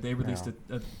they did they released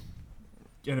a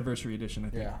anniversary edition I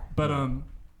think Yeah. but I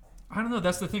don't know,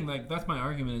 that's the thing, like that's my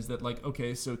argument is that like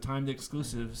okay, so timed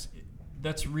exclusives,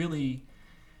 that's really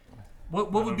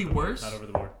what would be worse. Not over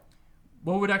the board.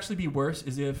 What would actually be worse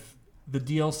is if the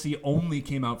DLC only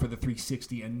came out for the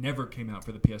 360 and never came out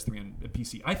for the PS3 and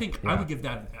PC. I think I would give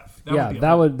that an F.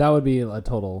 That would be a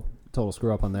total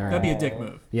screw up on there. That'd be a dick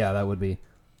move. Yeah, that would be.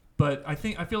 But I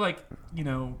feel like,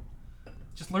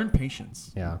 just learn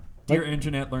patience. Yeah. Dear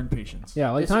internet, learn patience.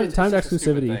 Yeah, like It's timed just a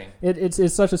stupid exclusivity. thing.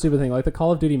 It's such a stupid thing. Like the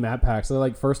Call of Duty map packs, they're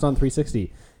like first on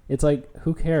 360. It's like,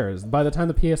 who cares? By the time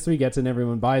the PS3 gets it and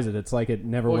everyone buys it, it's like it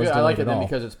never was I delayed like it at then all.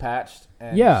 because it's patched.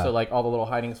 And Yeah. So like all the little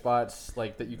hiding spots,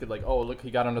 like that you could like, oh look,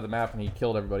 he got under the map and he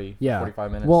killed everybody. Yeah.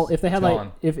 45 minutes. Well, if they had It's like,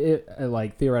 gone. if it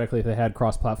like theoretically, if they had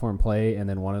cross-platform play and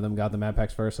then one of them got the map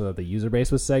packs first, so that the user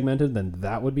base was segmented, then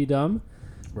that would be dumb.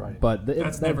 right. But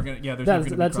That's never gonna. Yeah,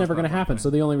 there's that's never going to happen. So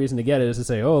the only reason to get it is to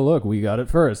say, "Oh, look, we got it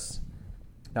first."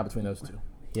 Not between those two.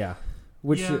 Yeah,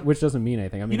 which Yeah. which doesn't mean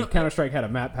anything. I mean, You know, Counter Strike had a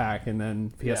map pack, and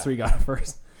then PS3 got it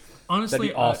first. Honestly,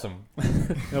 That'd be awesome.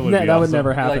 That would, That would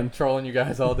never happen. Like trolling you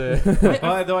guys all day.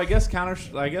 Though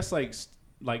I guess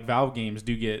like Valve games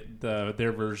do get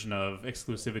their version of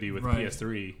exclusivity with Right.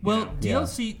 PS3. Well, Yeah.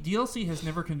 DLC has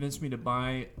never convinced me to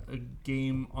buy a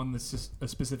game on a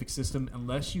specific system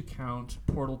unless you count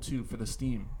Portal 2 for the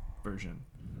Steam version.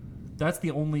 That's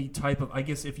the only type of. I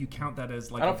guess if you count that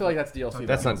as like. I don't feel like that's DLC.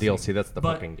 That's not DLC. That's the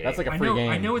But fucking game. That's like a I free know. game.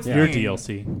 I know it's Your the game,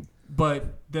 DLC. but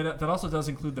that also does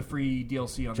include the free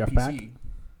DLC on Jeff the PC. Beck?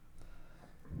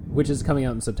 Which is coming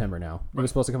out in September now. It Right.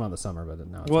 was supposed to come out in the summer, but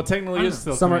now it's Well, it technically I is know.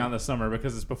 still Summer- coming out in the summer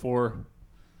because it's before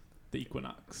the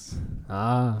equinox.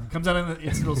 Comes out in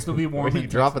it'll still be warm. Are you in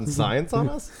dropping science on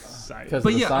us? Because But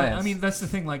of the yeah, science. I mean that's the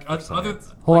thing. Like other.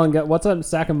 Hold on, what's a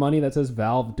sack of money that says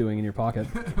Valve doing in your pocket?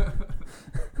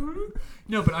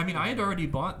 No, but I mean, I had already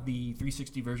bought the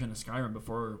 360 version of Skyrim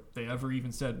before they ever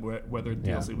even said whether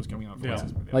DLC was coming out for Yeah. the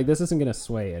system. Like, this isn't going to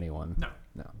sway anyone. No.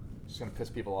 Just gonna piss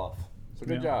people off. So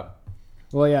good Yeah. job.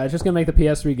 Well, yeah, it's just going to make the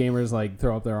PS3 gamers, like,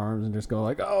 throw up their arms and just go,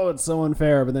 like, oh, it's so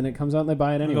unfair, but then it comes out and they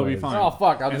buy it anyway. They'll be fine. Oh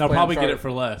fuck! I'll And just they'll play probably get Uncharted. it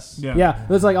for less. Yeah,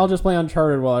 it's like, I'll just play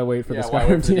Uncharted while I wait for Yeah, the why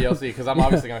wait Skyrim for the DLC. DLC? Because I'm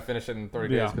obviously gonna finish it in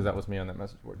 30 Yeah. days because that was me on that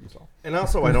message board you saw. And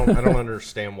also, I don't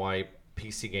understand why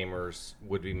PC gamers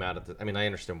would be mad at the. I mean, I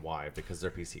understand why because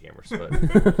they're PC gamers, but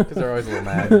Because they're always a little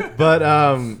mad.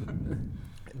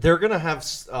 they're gonna have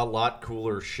a lot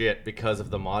cooler shit because of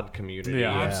the mod community.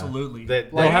 Yeah. Absolutely.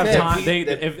 That They'll have Like, time. they-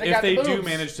 If they got they the do boobs.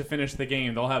 manage to finish the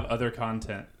game, they'll have other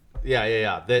content. That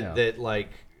Yeah. like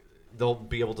they'll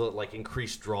be able to like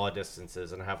increase draw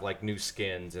distances and have like new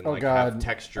skins and Oh like god! have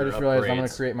texture I just realized I'm gonna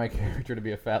upgrades. create my character to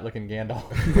be a fat-looking Gandalf.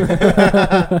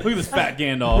 Look at this fat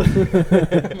Gandalf.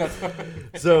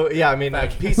 So yeah, I mean,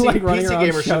 like, PC Like running PC around gamers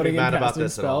shouldn't be shouting mad and about casting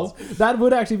this at all. spells. That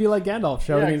would actually be like Gandalf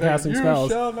shouting and casting you spells.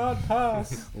 shall not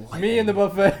pass. Me in the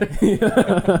buffet. Me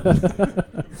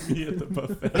at the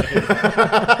buffet.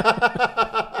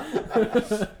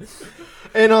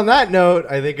 And on that note,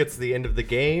 I think it's the end of the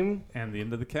game. And the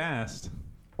end of the cast.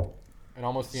 And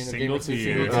almost the end of Single GamerSushi.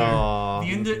 tier. Aw.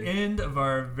 The end of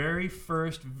our very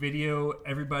first video,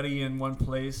 everybody in one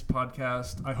place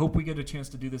podcast. I hope we get a chance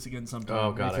to do this again sometime.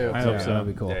 Oh god, Me too. I I hope hope so. so. That'd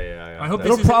be cool. Yeah. I hope That's- this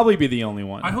It'll is probably be the only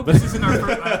one. I hope this isn't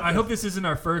our. I hope this isn't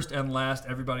our first and last.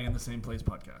 Everybody in the same place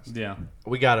podcast. Yeah.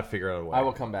 we gotta figure out a way. I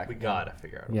will come back. We gotta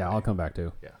figure out a way. Yeah, I'll come back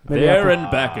too. Yeah. Maybe There after-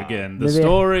 and back again. The maybe-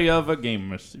 story of a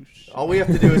GamerSushi. All we have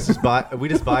to do is just buy. We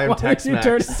just buy him Why did you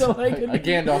turn Tex-Mex. into like A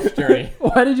Gandalf's journey.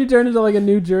 Why did you turn into like a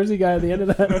New Jersey guy at the end of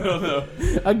that? I don't know.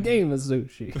 A game of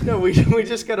sushi. No, we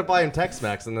just gotta buy him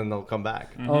Tex-Mex and then they'll come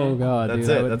back. Oh god, That's dude,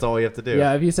 it. that would- That's all we have to do.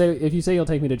 Yeah, if you say you'll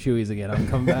take me to Chewy's again, I'll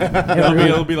come back.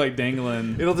 It'll be like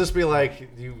dangling. It'll just be like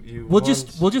you. We'll want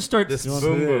just start. this You want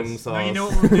boom this? boom sauce. Now you know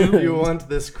what we'll do. You want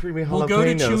this creamy We'll go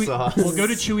to jalapeno sauce. We'll go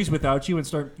to Chewy's without you and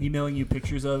start emailing you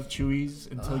pictures of Chewy's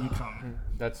until you come.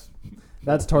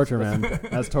 That's torture, man.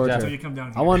 That's torture. Until you come down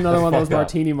here. I want another one of those fucked up.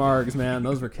 martini margs, man.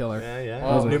 Those were killer. Yeah.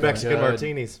 Oh, New my Mexican God.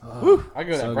 martinis. I go to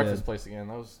that So breakfast good. place again.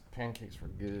 Those pancakes were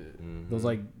good. Those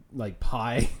like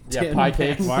pie. Yeah, tin pie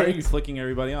cakes. Why are you pancakes. flicking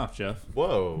everybody off, Jeff?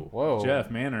 Whoa. Whoa,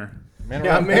 Jeff Manor. Man,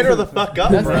 Yeah, man, her the fuck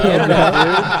up, That's bro. the internet,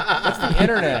 dude. That's the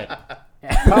internet.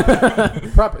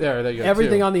 There you go.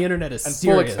 Everything two. on the internet is and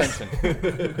full serious.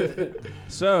 extension.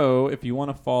 So, if you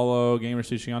want to follow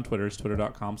GamerSushi on Twitter, it's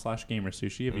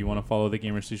twitter.com/GamerSushi. If you want to follow the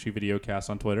GamerSushi videocast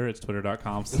on Twitter, it's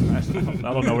twitter.com.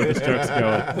 I don't know where this joke's going.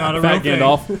 Not a Fat real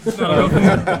Gandalf. thing. Not a real thing.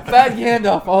 Bad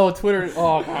Gandalf. Oh, Twitter.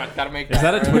 Oh god, gotta make. Is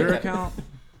that a Twitter account?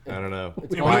 I don't know.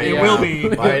 It will be.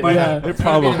 Buy By- Yeah. It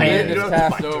probably Man, You it's don't have to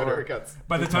passed buy Twitter over. accounts.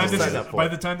 By the time Sign up for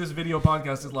it. this video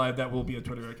podcast is live, that will be a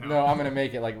Twitter account. No, I'm gonna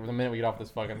make it like the minute we get off this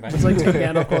fucking thing. It's like take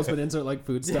Gandalf close, but insert like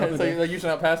food yeah, stuff. it's in like, it. like you should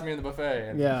not pass me in the buffet.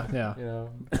 And, Yeah. You know,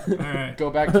 All right. go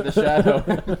back to the shadow.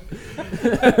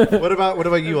 What about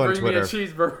you on Bring Twitter? me a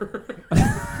cheeseburger.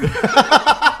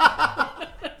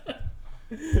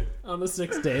 On the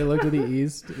sixth day, look to the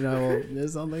east. You know,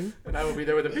 there's something. And I will be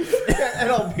there with a pizza. And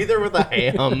I'll be there with a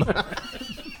ham.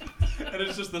 And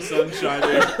it's just the sun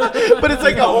shining. But it's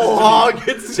like a whole hog.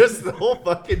 It's just the whole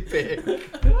fucking pig.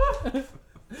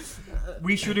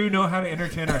 We sure do know how to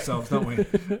entertain ourselves, don't we?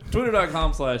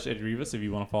 Twitter.com/EdRivas if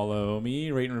you want to follow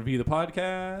me, rate and review the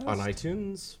podcast. On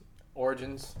iTunes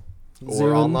Origins. or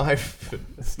Zoom. on live.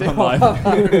 Stay On live.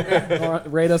 Or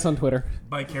rate us on Twitter.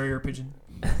 By carrier pigeon.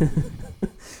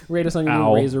 Rate us on your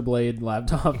Ow. new Razer Blade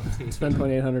laptop. Spend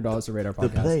 $2,800 to rate our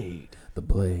podcast. The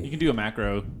Blade. You can do a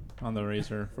macro on the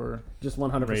Razer for Just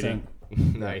 100%. rating.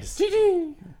 Nice.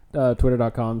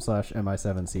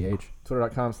 Twitter.com/mi7ch.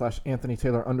 Twitter.com/Anthony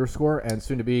Taylor _ and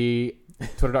soon to be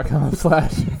Twitter.com/Fat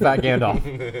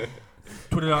Gandalf.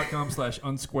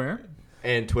 Twitter.com/unsquare.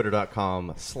 And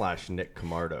Twitter.com/Nick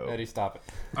Camardo. Eddie, stop it.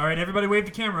 All right, everybody wave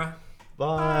to camera.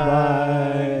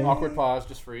 Bye. Awkward pause,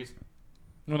 just freeze.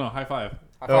 No, high five.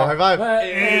 Oh, high five.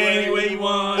 Any way you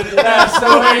want it, that's the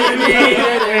way you need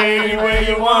it. Any way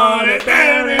you want